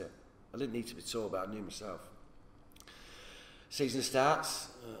meant it. I didn't need to be told, but I knew myself. Season starts,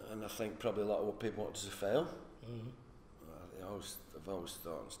 and I think probably a lot of what people want us to fail. I've always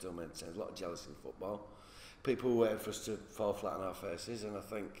thought and still maintain there's a lot of jealousy in football. People were waiting for us to fall flat on our faces, and I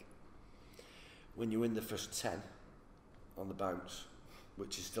think when you win the first 10 on the bounce,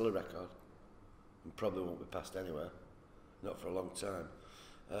 which is still a record, and probably won't be passed anywhere, not for a long time.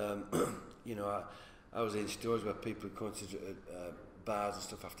 I was in stores where people would come to bars and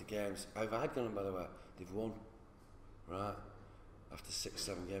stuff after games. I've had them, by the way. They've won, right? After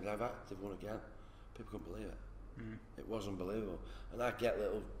 6-7 games, they've won again. People couldn't believe it. It was unbelievable. And I get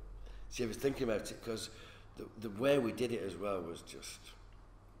little. See, I was thinking about it because the way we did it as well was just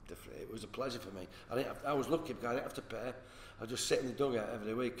different. It was a pleasure for me. I was lucky because I didn't have to pay. I just sit in the dugout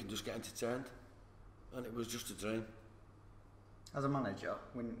every week and just get entertained, and it was just a dream. As a manager,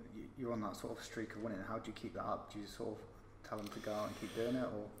 when you're on that sort of streak of winning, how do you keep that up? Do you sort of tell them to go out and keep doing it,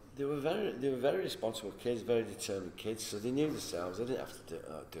 or? They were very responsible kids, very determined kids, so they knew themselves. They didn't have to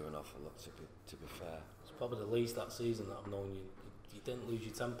do an awful lot, to be fair. It's probably the least that season that I've known you. You didn't lose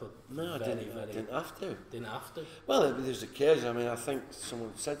your temper. No, I didn't have to. Didn't have to. Well, there's occasions. I mean, I think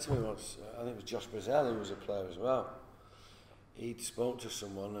someone said to me once. I think it was Josh Brazell, who was a player as well. He'd spoke to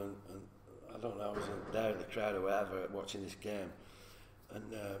someone, and I don't know, I was there in the crowd or whatever watching this game, and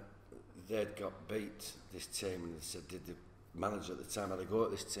they'd got beat, this team, and they said, did the manager at the time had a go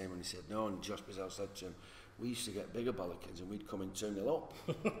at this team? And he said no, and Josh Brazell said to him, we used to get bigger bollockins and we'd come in 2-0 up.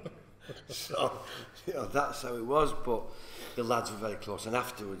 So, you know, that's how it was, but the lads were very close, and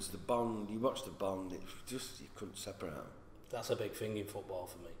afterwards the bond, you watched the bond, it just, you couldn't separate them. That's a big thing in football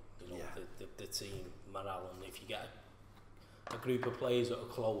for me, you know, yeah. the team morale, and if you get a group of players that are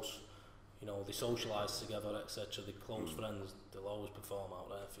close, you know, they socialise together, etc., they're close friends, they'll always perform out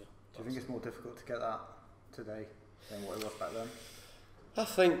there for you. Do you think it's more difficult to get that today than what it was back then? I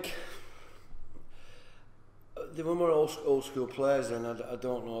think they were more old school players, and I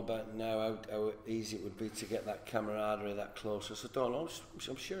don't know about now how easy it would be to get that camaraderie that close. I don't know.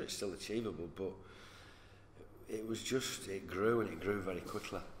 I'm sure it's still achievable, but it was just, it grew, and it grew very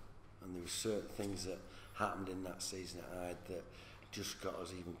quickly. And there were certain things that happened in that season that I had that just got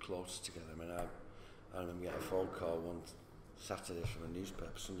us even closer together. I mean, I remember getting a phone call one Saturday from a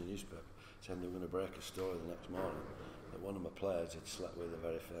newspaper, Sunday newspaper, saying they were going to break a story the next morning that one of my players had slept with a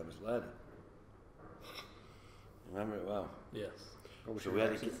very famous lady. Remember it well? Yes. So we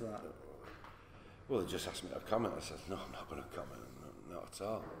had to get that. Well, they just asked me to comment. I said, no, I'm not going to comment, not at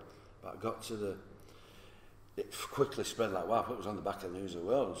all. But I got to it quickly spread like wow. It was on the back of the News of the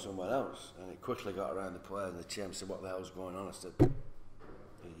World and somewhere else, and it quickly got around the player and the team and said, what the hell's going on? I said,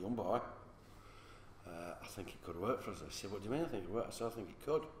 he's a young boy. I think it could work for us. I said, what do you mean I think it could work? I said, I think it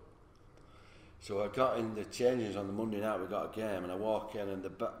could. So I got in the changes on the Monday night, we got a game, and I walk in and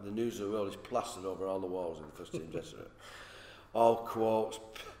the News of the World is plastered over all the walls in the first team dressing room. All quotes,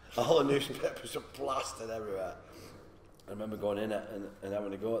 all the newspapers are plastered everywhere. I remember going in and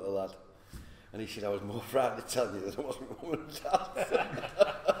having a go at the lad, and he said, I was more frightened to tell you than I was my mum and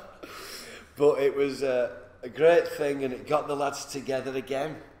dad. But it was a great thing, and it got the lads together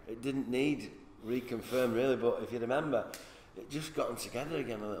again. It didn't need reconfirm really, but if you remember, it just got them together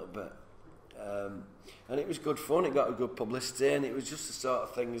again a little bit. And it was good fun, it got a good publicity, and it was just the sort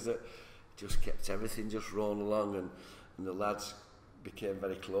of things that just kept everything just rolling along, and the lads became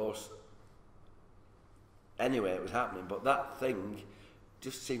very close. Anyway, it was happening, but that thing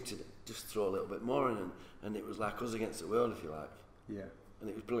just seemed to just throw a little bit more in, and it was like us against the world, if you like. Yeah. And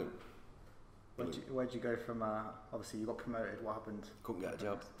it was brilliant. Where'd you go from, obviously you got promoted, what happened? Couldn't get a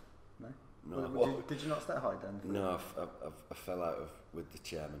job. No? No. Did you not stay high then? No, I fell out with the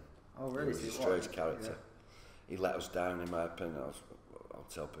chairman. Oh really? He was a strange character. Yeah. He let us down, in my opinion. I'll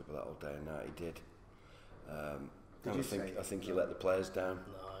tell people that all day and night. He did. I think he let the players down.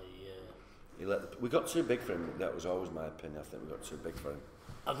 No, we got too big for him. That was always my opinion. I think we got too big for him.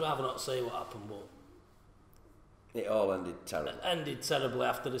 I'd rather not say what happened, but it all ended terribly. It ended terribly.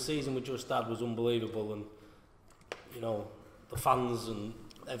 After the season we just had was unbelievable, and you know the fans and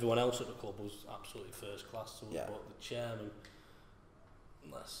everyone else at the club was absolutely first class. So but the chairman,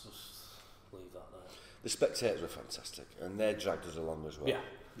 let's just leave that there. The spectators were fantastic, and they dragged us along as well.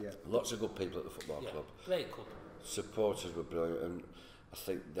 Yeah. Lots of good people at the football club. Great club. Supporters were brilliant, and I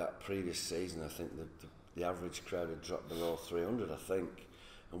think that previous season, I think the average crowd had dropped below 300, I think,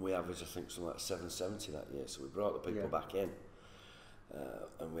 and we averaged, I think, something like 770 that year. So we brought the people back in,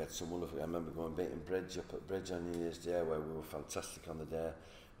 and we had some wonderful. I remember going beating Birch up at Birch on New Year's Day, where we were fantastic on the day,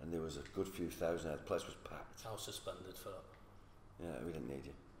 and there was a good few thousand. The place was packed. I was suspended for that. Yeah, we didn't need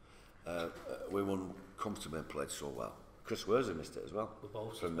you. We won comfortably and played so well. Chris Worsley missed it as well. We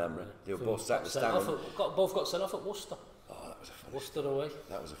both from memory. They were both sat in the stand. Both got sent off at Worcester. Oh, that was a funny Worcester away.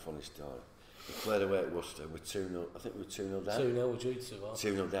 That was a funny story. We played away at Worcester with 2-0. I think we were 2-0 down. 2-0, we drew 2-1.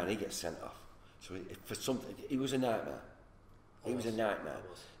 2-0 down. He gets sent off. So for something, he was a nightmare. He was a nightmare.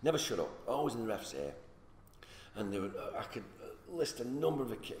 Never shut up. Always in the ref's ear. And there were, I could list a number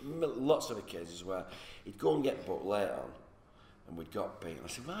of lots of occasions where he'd go and get booked late on, and we'd got beaten. I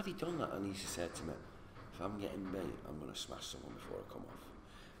said, why have you done that? And he used to say to me, I'm getting beat, I'm going to smash someone before I come off.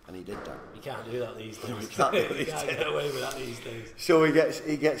 And he did that. You can't do that these days. No, you can't do it You these can't days. get away with that these days. So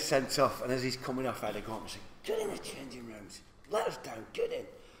he gets sent off, and as he's coming off, I had to go up and say, get in the changing rooms, let us down, get in.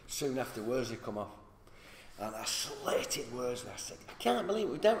 Soon after, Worsley come off. And I slated Worsley. I said, I can't believe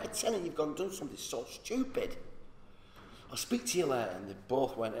it. We're down to 10 and you've gone and done something so stupid. I'll speak to you later. And they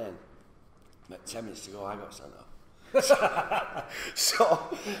both went in. About 10 minutes to go, I got sent off.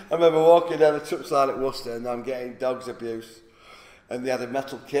 So I remember walking down the touchline at Worcester and I'm getting dogs abuse. And they had a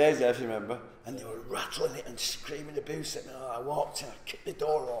metal cage there, if you remember. And they were rattling it and screaming abuse at me. Oh, I walked in, I kicked the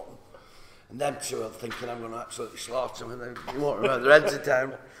door open. And them two are thinking I'm going to absolutely slaughter them. And they're walking around, their heads are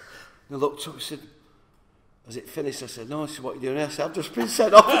down. And they looked up and said, has it finished? I said, no. I said, what are you doing? I said, I've just been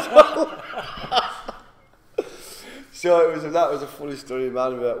sent off as well. So that was a funny story,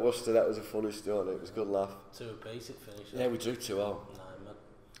 man. About Worcester, that was a funny story. It was a good laugh. 2 basic finish. Yeah, we drew 2-0. Man.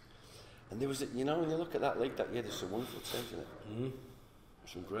 And there was, you know, when you look at that league that year, there's some wonderful teams in it.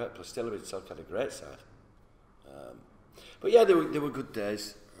 Some great players. Still a bit had a great side. But yeah, they were good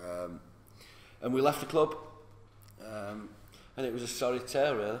days. And we left the club. And it was a sorry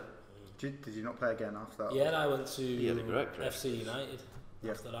tale, really. Did you not play again after that? Yeah, I went to great FC United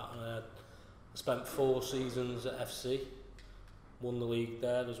after that, and I spent 4 seasons at FC. Won the league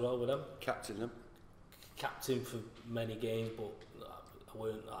there as well with them. Captain for many games, but I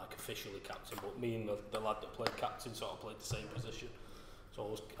weren't like officially captain. But me and the lad that played captain sort of played the same position.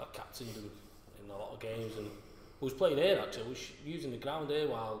 So I captained him in a lot of games, and we was playing here actually. We was using the ground here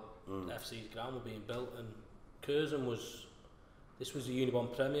while FC's ground was being built, and Curzon this was the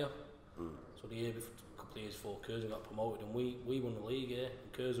Unibond Premier. So the year before, a couple of years before Curzon got promoted, and we won the league here,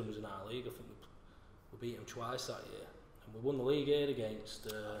 and Curzon was in our league. I think we beat them twice that year, and we won the league here against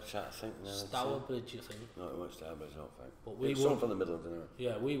Stourbridge, I think. No, it wasn't Stourbridge, I don't think. But we won from the Midlands, anyway.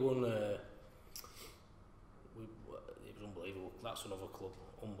 Yeah, we won. It was unbelievable. That's another club,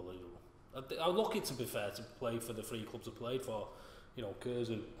 unbelievable. I was lucky, to be fair, to play for the 3 clubs I played for. You know,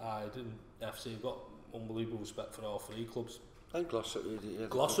 Curzon, Hyde, and FC. I've got unbelievable respect for all 3 clubs. And Glossop,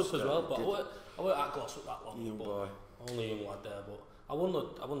 Glossop as well, but I weren't at Glossop that long. Young boy. Only a young lad there, but I won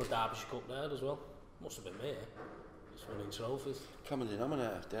the Derbyshire Cup there as well. Must have been me, just winning trophies. Common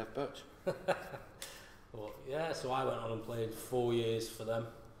denominator, Dave Birch. But yeah, so I went on and played 4 years for them.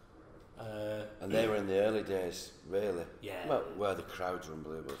 And they were in the early days, really. Yeah. Well, where the crowds were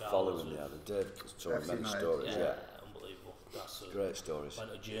unbelievable, following the other. Dave told many stories, yeah. Unbelievable. That's great stories.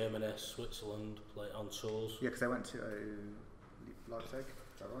 Went to Germany, Switzerland, played on tours. Yeah, because they went to Leipzig,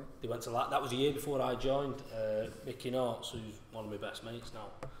 is that right? They went to that was the year before I joined. Mickey Nortz, who's one of my best mates now,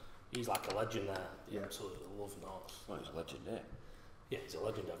 he's like a legend there. Yeah. Absolutely love Nortz. Well, he's a legend, eh? Yeah, he's a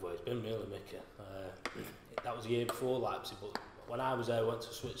legend everywhere he's been, really, Mickey. That was the year before Leipzig, but when I was there, I went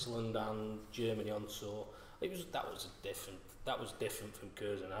to Switzerland and Germany on tour. That was different from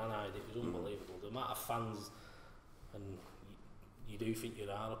Curzon and Hyde. It was unbelievable. The amount of fans, and you do think you're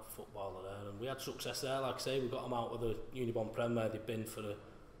a footballer there. And we had success there, like I say. We got them out with the Unibond Premier. They'd been for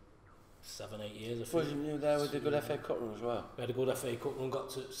 7-8 years. I think. Wasn't you there with the good FA Cup run as well? We had a good FA Cup run, got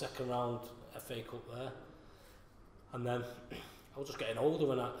to second round FA Cup there. And then I was just getting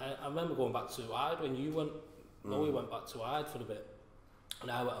older, and I remember going back to Hyde when you went. Lowe went back to Hyde for a bit,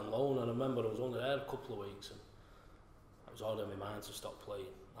 and I went on loan. And I remember I was only there a couple of weeks, and I was already in my mind to stop playing.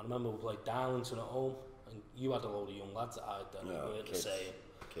 I remember we played Darlington at home, and you had a load of young lads at Hyde then. No, we weren't the same.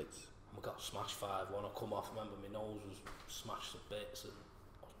 Kids. And we got smashed 5-1. I come off. I remember my nose was smashed to bits, and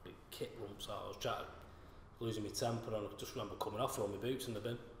I was big kick lumps out. I was trying to losing my temper, and I just remember coming off, throwing my boots in the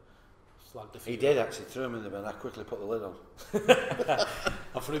bin. He did actually throw them in the bin. I quickly put the lid on.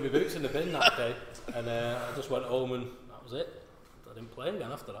 I threw my boots in the bin that day, and I just went home, and that was it. I didn't play again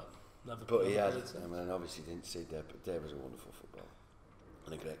after that. But he had, I mean, obviously didn't see Dave, but Dave was a wonderful footballer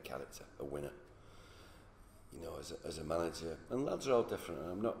and a great character, a winner. You know, as a manager, and lads are all different.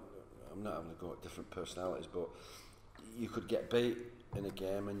 And I'm not having to go at different personalities, but you could get beat in a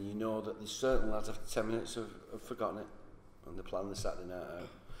game, and you know that there's certain lads after 10 minutes have forgotten it, and they're planning the Saturday night out.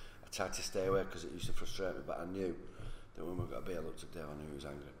 I tried to stay away because it used to frustrate me, but I knew that when we got a beer, I looked at Dave, I knew he was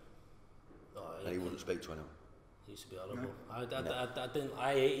angry. And he wouldn't speak to anyone. It used to be horrible. No.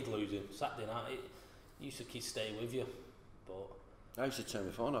 I hated losing. Saturday night, it used to stay with you. But I used to turn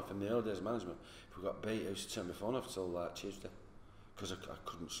my phone off in the early days of management. If we got beat, I used to turn my phone off till Tuesday because I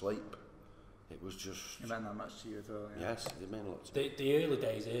couldn't sleep. It was just. It meant that much to you as well. Yeah. Yes, it meant a lot to me. The early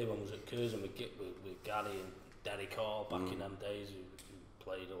days here, when I was at Curzon with Gary and Derek Hall back in them days, who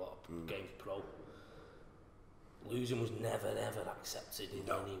played a lot of games pro. Losing was never accepted in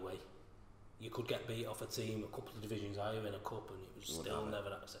any way. you could get beat off a team a couple of divisions higher in a cup and it was still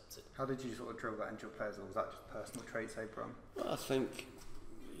never accepted. How did you sort of drill that into your players, or was that just personal traits they'd run? Well, I think,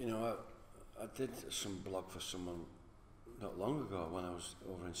 you know, I did some blog for someone not long ago when I was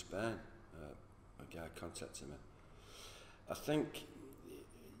over in Spain. A guy contacted me. I think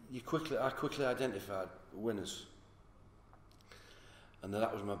I quickly identified winners, and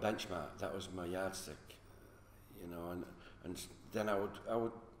that was my benchmark. That was my yardstick, you know. And then I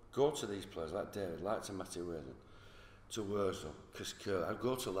would go to these players like David, like to Matty Whelan, to Wurzel, Chris Curley. I'd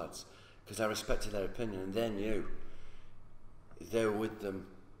go to lads because I respected their opinion, and they knew they were with them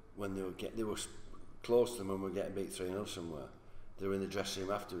when they were close to them when we were getting beat 3-0 somewhere. They were in the dressing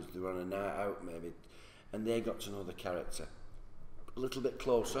room afterwards. They were on a night out maybe, and they got to know the character a little bit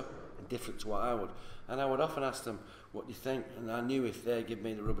closer and different to what I would. And I would often ask them, "What do you think?" And I knew if they give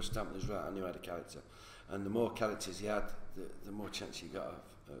me the rubber stamp that was right, I knew I had a character. And the more characters you had, the more chance you got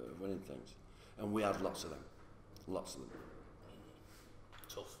of winning things. And we had lots of them.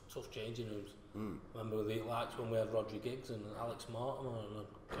 Tough changing rooms. Remember the likes when we had Rodri Giggs and Alex Mortimer and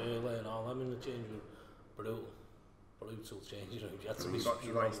Curley and all them in the change room. Brutal changing rooms. You had to be strong.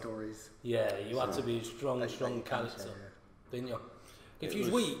 You got any stories? Yeah, you had to be a strong character, didn't you? If you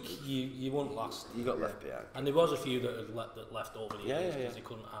was weak, you wouldn't last. You got left behind. And there was a few that had left over the years because they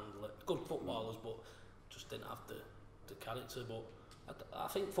couldn't handle it. Good footballers, but just didn't have the character. But I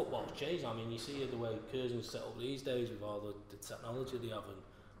think football's changed. I mean, you see the way Curzon's set up these days with all the technology they have,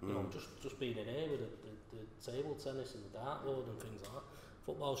 and you know, just being in here with the table tennis and the dartboard and things like that.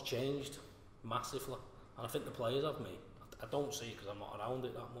 Football's changed massively, and I think the players have me. I don't see it because I'm not around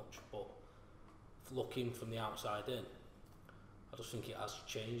it that much, but looking from the outside in, I just think it has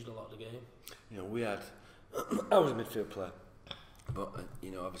changed a lot of the game. You know, we had I was a midfield player, but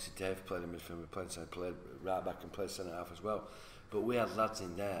you know, obviously Dave played in midfield, played right back and played centre half as well. But we had lads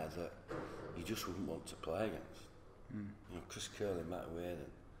in there that you just wouldn't want to play against. You know, Chris Curley, Matt Wade,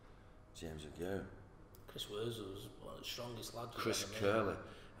 and James Aguirre. Chris Wurzel was one of the strongest lads. Chris Curley.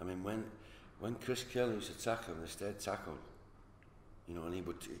 I mean, when Chris Curley used to tackle him, they stayed tackled. You know, and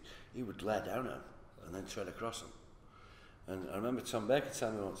he would lay down him and then tread across him. And I remember Tom Baker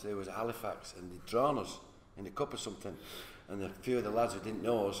telling me once there was Halifax and they'd drawn us in the cup or something, and a few of the lads who didn't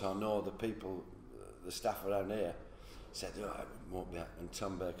know us or know the people, the staff around here, said, "Oh, it won't be." And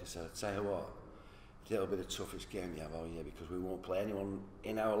Tom Baker said, "I tell you what, it'll be the toughest game you have all year because we won't play anyone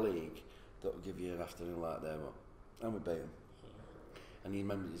in our league that will give you an afternoon like they will." And we beat them. And he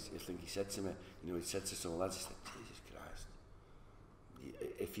remembered, I think he said to me, you know, he said to some lads, he said, "Jesus Christ,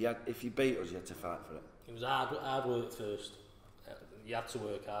 if you beat us, you had to fight for it." It was hard work first. You had to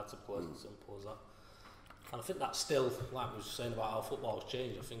work hard to play, simple as that. And I think that's still, like we were saying about how football's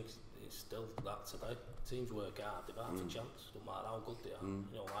changed, I think it's still that today. Teams work hard, they've had a chance, don't matter how good they are. You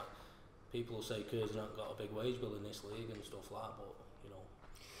know, like, people will say Curzon haven't got a big wage bill in this league and stuff like that, but, you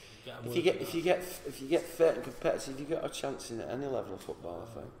know, if you get fit and competitive, you get a chance in at any level of football,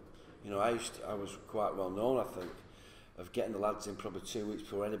 I think. You know, I was quite well known, I think, of getting the lads in probably 2 weeks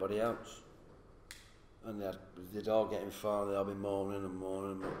before anybody else. And they'd all get in form, they'd all be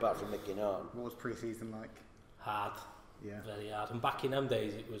moaning, apart from Mickey Norton. What was pre-season like? Hard. Yeah. Very hard. And back in them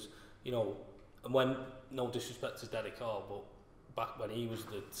days, it was, you know, and when, no disrespect to Derek Hall, but back when he was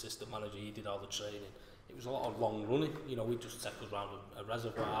the assistant manager, he did all the training. It was a lot of long running. You know, we'd just take us round a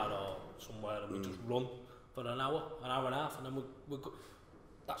reservoir or somewhere and we'd just run for an hour and a half, and then we'd go.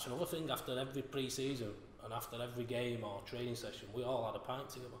 That's another thing, after every pre-season and after every game or training session, we all had a pint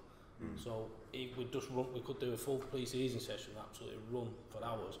together. So we'd just run, we could do a full pre-season session, absolutely run for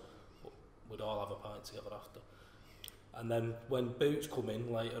hours, but we'd all have a pint together after. And then when Boots come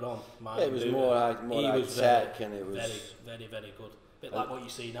in later on, it was more high tech, and it was very, very good. Bit like what you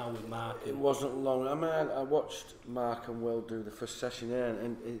see now with Mark. It wasn't long. I mean, I watched Mark and Will do the first session here,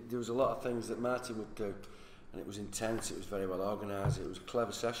 and there was a lot of things that Martin would do, and it was intense. It was very well organised. It was a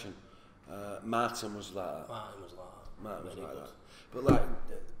clever session. Martin was like that. Martin was like that. But like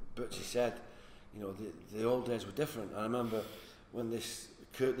Birch said, you know, the old days were different. And I remember when this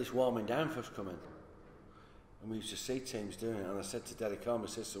warming down first come in, and we used to see teams doing it, and I said to Derek Hall, my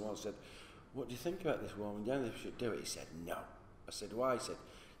sister once, said, "What do you think about this warming down? They should do it." He said, "No." I said, "Why?" He said,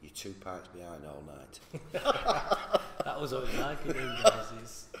 "You're 2 pints behind all night." That was what it was like in them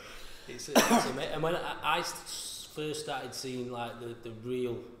guys. It's amazing. And when I first started seeing like the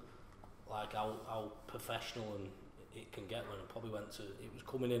real, like how professional and it can get, when I probably went to, it was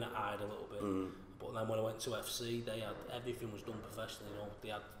coming in at Hyde a little bit, but then when I went to FC, they had, everything was done professionally. You know, they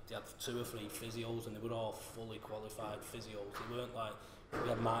had 2 or 3 physios, and they were all fully qualified physios. They weren't like, we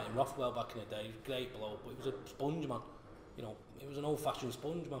had Martin Rothwell back in the day, he was a great bloke, but he was a sponge man. You know, it was an old-fashioned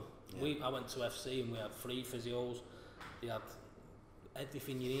sponge man. I went to FC and we had 3 physios. They had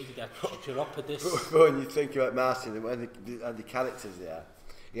everything you needed. They had chiropodists. But when you think about Martin, when the characters there,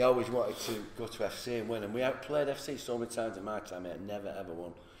 he always wanted to go to FC and win. And we outplayed FC so many times in my time, he never ever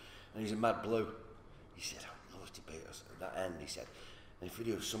won. And he's a mad blue. He said, "I love to beat us." At that end, he said, "And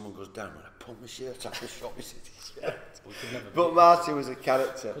if someone goes down, when I pull my shirt off and shot my shirt." But Martin was a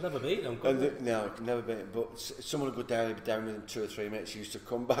character. Could never beat them, could we? No, could never beat him. But someone would go down, he'd be down within 2 or 3 minutes. He used to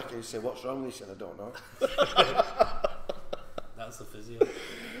come back and he'd say, "What's wrong?" And he said, "I don't know." That's the physio.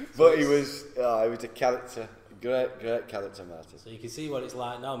 But he was a character. Great character, Martin. So you can see what it's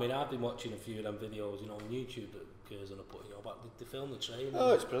like now. I mean, I've been watching a few of them videos, on YouTube that Curzon are putting about the film, the training.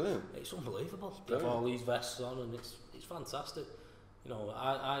 Oh, it's brilliant. It's unbelievable. They've all these vests on and it's fantastic.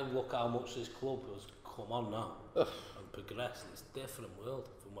 I look how much this club has come on now and progressed. It's a different world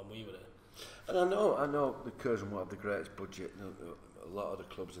from when we were there. And I know because we have the greatest budget. A lot of the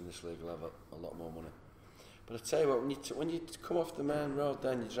clubs in this league will have a lot more money. But I tell you what, when you come off the main road,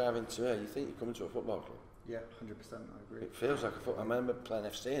 then you drive into here, you think you're coming to a football club. Yeah, 100%. I agree. It feels like a football. I remember playing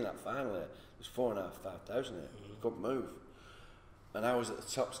FC in that final. There was 4,500 here. You couldn't move. And I was at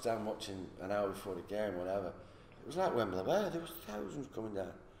the top stand watching an hour before the game, whatever. It was like Wembley Way. There was thousands coming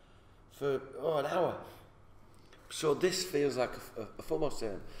down for an hour. So this feels like a football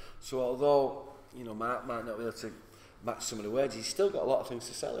stadium. So although Mark might not be able to match some of the wages, he's still got a lot of things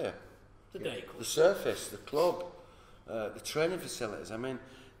to sell here. The surface, the club, the training facilities. I mean,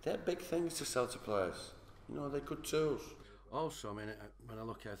 they're big things to sell to players. They're good tools. Also, I mean, when I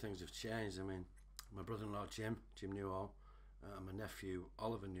look at how things have changed, I mean, my brother-in-law Jim Newell, and my nephew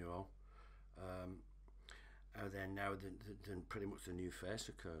Oliver Newell, are there now than pretty much the new face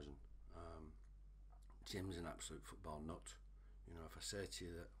of Curzon. Jim's an absolute football nut. If I say to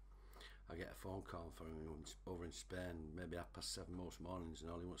you that I get a phone call from him over in Spain, maybe 7:30 most mornings, and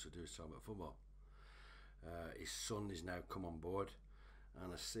all he wants to do is talk about football. His son is now come on board,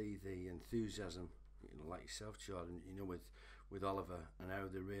 and I see the enthusiasm, like yourself, Jordan, with Oliver, and how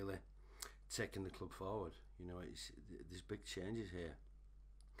they're really taking the club forward. There's big changes here.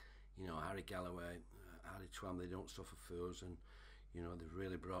 Harry Galloway, Harry Twam, they don't suffer fools, and they've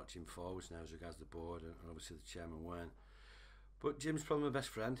really brought Jim forwards now as regards the board, and obviously the chairman Wayne. But Jim's probably my best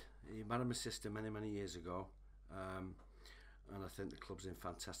friend. He married my sister many years ago, and I think the club's in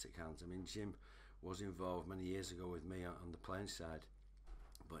fantastic hands. I mean, Jim was involved many years ago with me on the playing side,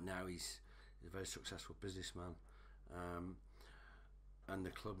 but now he's a very successful businessman, and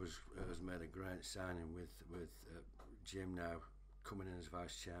the club has made a great signing with Jim now coming in as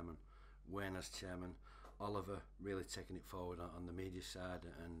vice chairman, Wayne as chairman, Oliver really taking it forward on the media side,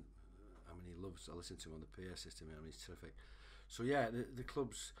 and I mean, I listen to him on the PA system. I mean, he's terrific. So yeah, the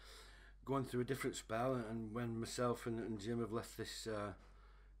club's going through a different spell, and when myself and Jim have left this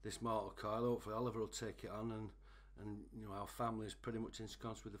mortal coil, hopefully Oliver will take it on, and our family is pretty much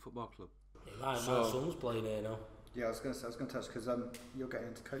ensconced with the football club. Yeah, my son's playing here now. Yeah, I was going to touch, because you're getting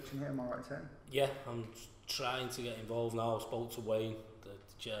into coaching here, am I right in saying? Yeah, I'm trying to get involved now. I spoke to Wayne, the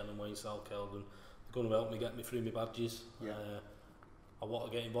chairman, Wayne Salkeld, and they're going to help me get me through my badges. Yeah. I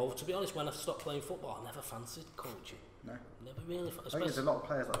want to get involved. To be honest, when I stopped playing football, I never fancied coaching. No. Never really. I think there's a lot of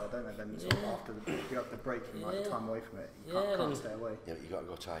players like that, don't they? Then sort of after you have the break, you might have time away from it. You can't stay away. Yeah, but you got to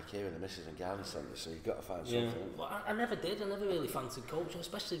go to IKEA and the Misses and Garden Centre, so you've got to find something. Well, I never did. I never really fancied coaching,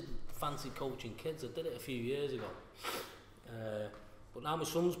 especially fancied coaching kids. I did it a few years ago. But now my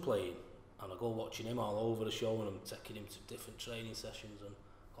son's playing, and I go watching him all over the show, and I'm taking him to different training sessions, and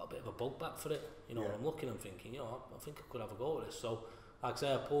got a bit of a bug back for it. And I'm looking and thinking, I think I could have a go at this. So, like I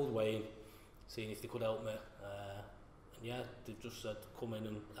say, I pulled Wayne, seeing if they could help me. And yeah, they've just said, come in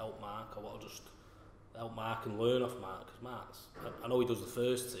and help Mark. I want to just help Mark and learn off Mark, because Mark's, I know he does the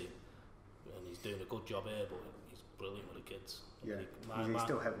first team, and he's doing a good job here, but he's brilliant with the kids. Yeah, he's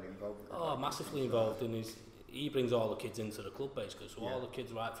still heavily involved with it. Oh, massively involved, and he brings all the kids into the club basically, so all the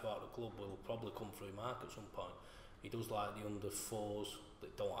kids right throughout the club will probably come through Mark at some point. He does like the under 4s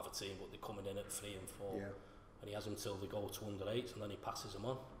that don't have a team, but they're coming in at 3 and 4, and he has them till they go to under 8s, and then he passes them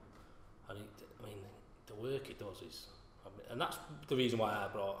on. And the work he does is, and that's the reason why I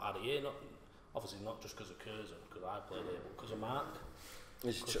brought Addy here. Obviously not just because of Curzon, because I played here, but because of Mark.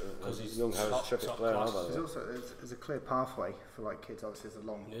 Because he's young, Harris, terrific player. There's a clear pathway for like kids. Obviously, it's a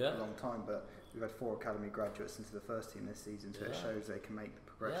long time, but we've had 4 academy graduates into the first team this season, so it shows they can make the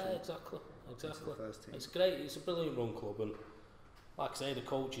progression. Yeah, exactly. Into the first team. It's great. It's a brilliant run club, and like I say, the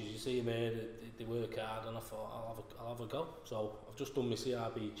coaches, you see them here, they work hard, and I thought I'll have a go. So I've just done my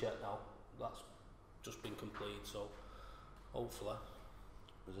CRB check now. That's just been completed. So hopefully,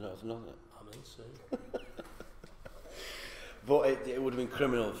 there's nothing on it. I'm in soon. But it would have been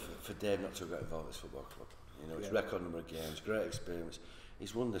criminal for Dave not to have got involved in this football club. You know, it's record number of games, great experience.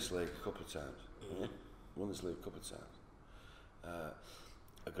 He's won this league a couple of times. Yeah? Won this league a couple of times.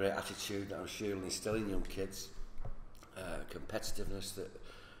 A great attitude that I'm sure will instill in young kids. Competitiveness that,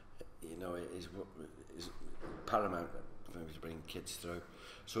 you know, is paramount for me to bring kids through.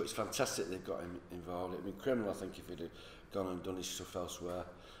 So it's fantastic they've got him involved. It'd been criminal, I think, if he'd have gone and done his stuff elsewhere.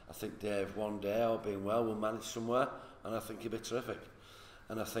 I think Dave, one day, all being well, will manage somewhere, and I think he'll be terrific.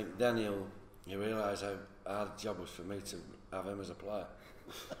 And I think then he'll realise how hard the job was for me to have him as a player.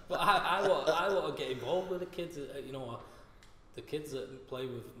 But I want to get involved with the kids. You know, the kids that play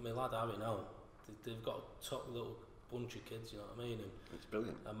with my lad Harry now, they've got a top little bunch of kids. You know what I mean? And it's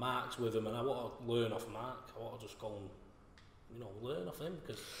brilliant. And Mark's with them, and I want to learn off Mark. I want to just go and, you know, learn off him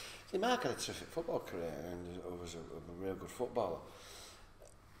because. See, Mark had a terrific football career and was a real good footballer.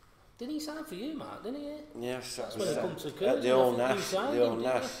 Didn't he sign for you, Mark? Didn't he? Yes, that's when it comes to Curzon. The old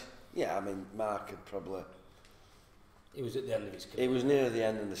Nash. Yeah, I mean, Mark had probably. He was at the end of his career. He was near the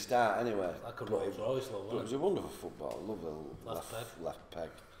end and the start anyway. Like a Rolls Royce, but he was a wonderful footballer. Lovely left peg.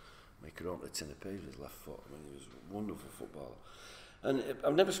 He could open a tin of peas with his left foot. I mean, he was a wonderful footballer. And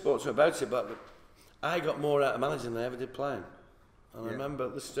I've never spoken to him about it, but I got more out of managing than I ever did playing. And I remember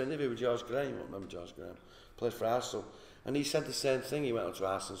listening to an interview with George Graham. I remember George Graham played for Arsenal, and he said the same thing. He went on to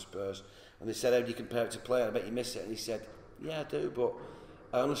Arsenal Spurs, and they said, "How do you compare it to player? I bet you miss it." And he said, "Yeah, I do, but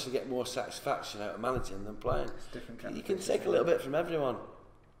I honestly get more satisfaction out of managing than playing." You can take a little bit from everyone,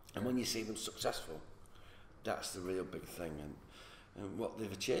 and when you see them successful, that's the real big thing, and what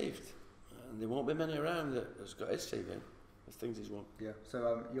they've achieved. And there won't be many around that has got his CV, the things he's won. Yeah.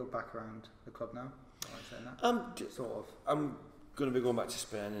 So you're back around the club now. Am I saying that? Sort of. I'm going to be going back to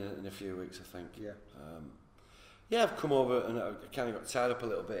Spain in a few weeks, I think. Yeah. Yeah, I've come over and I kind of got tied up a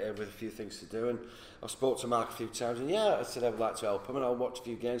little bit here with a few things to do, and I've spoke to Mark a few times, and yeah, I said I would like to help him, and I'll watch a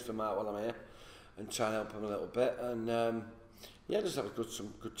few games for Mark while I'm here and try and help him a little bit, and yeah, just have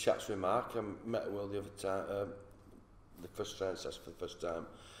some good chats with Mark. I met Will the other time, the first training session for the first time,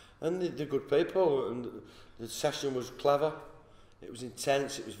 and they're good people, and the session was clever, it was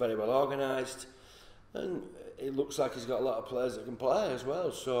intense, it was very well organised, and it looks like he's got a lot of players that can play as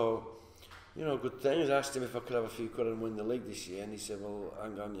well, so, you know, good things. I asked him if I could have a few quid and win the league this year, and he said, "Well,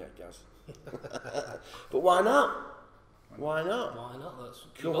 hang on yet, Gaz." But why not? Why not? Why not? That's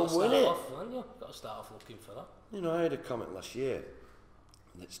come and win it. You've got to start off looking for that. You know, I had a comment last year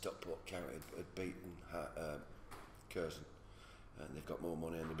that Stockport County had beaten Curzon, and they've got more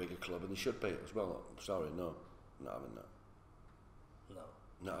money and a bigger club, and they should beat it as well. I'm sorry, no, not having that. No.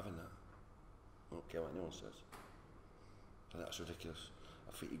 Not having that. I don't care what anyone says. That's ridiculous.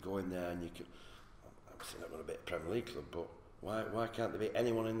 I think you go in there and you can. I'm saying not going to beat a Premier League club, but why can't they beat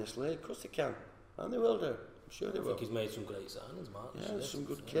anyone in this league? Of course they can, and they will do. I'm sure they will. I think he's made some great signings, Mark. Yeah, there's some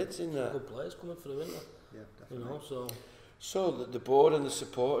good kids in there. Good players coming through, isn't there? Yeah, definitely. You know, so the board and the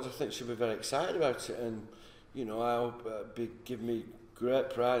supporters, I think, should be very excited about it, and you know, I hope give me great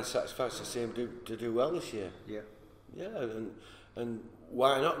pride and satisfaction to see him do well this year. Yeah. Yeah, and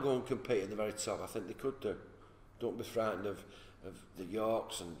why not go and compete at the very top? I think they could do. Don't be frightened of the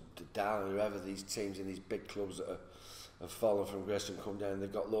Yorks and the Darling, whoever these teams in these big clubs that have fallen from grace and come down.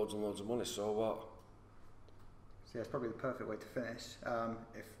 They've got loads and loads of money, so what? So yeah, it's probably the perfect way to finish.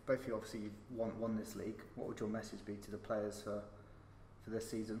 If both of you obviously won this league, what would your message be to the players for this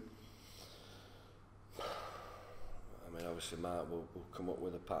season? I mean, obviously Mark will come up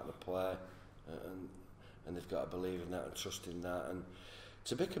with a pattern of play, and they've got to believe in that and trust in that, and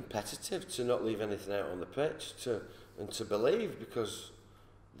to be competitive, to not leave anything out on the pitch, and to believe, because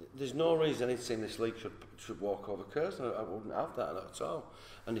there's no reason any team in this league should walk over Curzon. I wouldn't have that at all.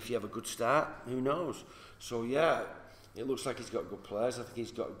 And if you have a good start, who knows? So yeah, it looks like he's got good players. I think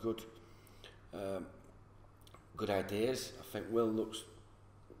he's got good ideas. I think Will looks,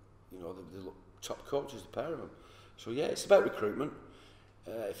 you know, they look top coaches, the pair of them. So yeah, it's about recruitment.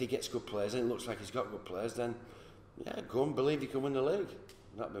 If he gets good players, and it looks like he's got good players, then yeah, go and believe you can win the league.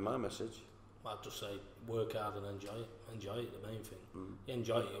 That'd be my message. I'd just say work hard and enjoy it. Enjoy it, the main thing. You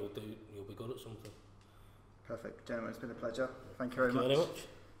enjoy it, you'll be good at something. Perfect. Gentlemen, it's been a pleasure. Thank you very much. Thank you very much.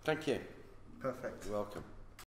 Thank you. Perfect. You're welcome.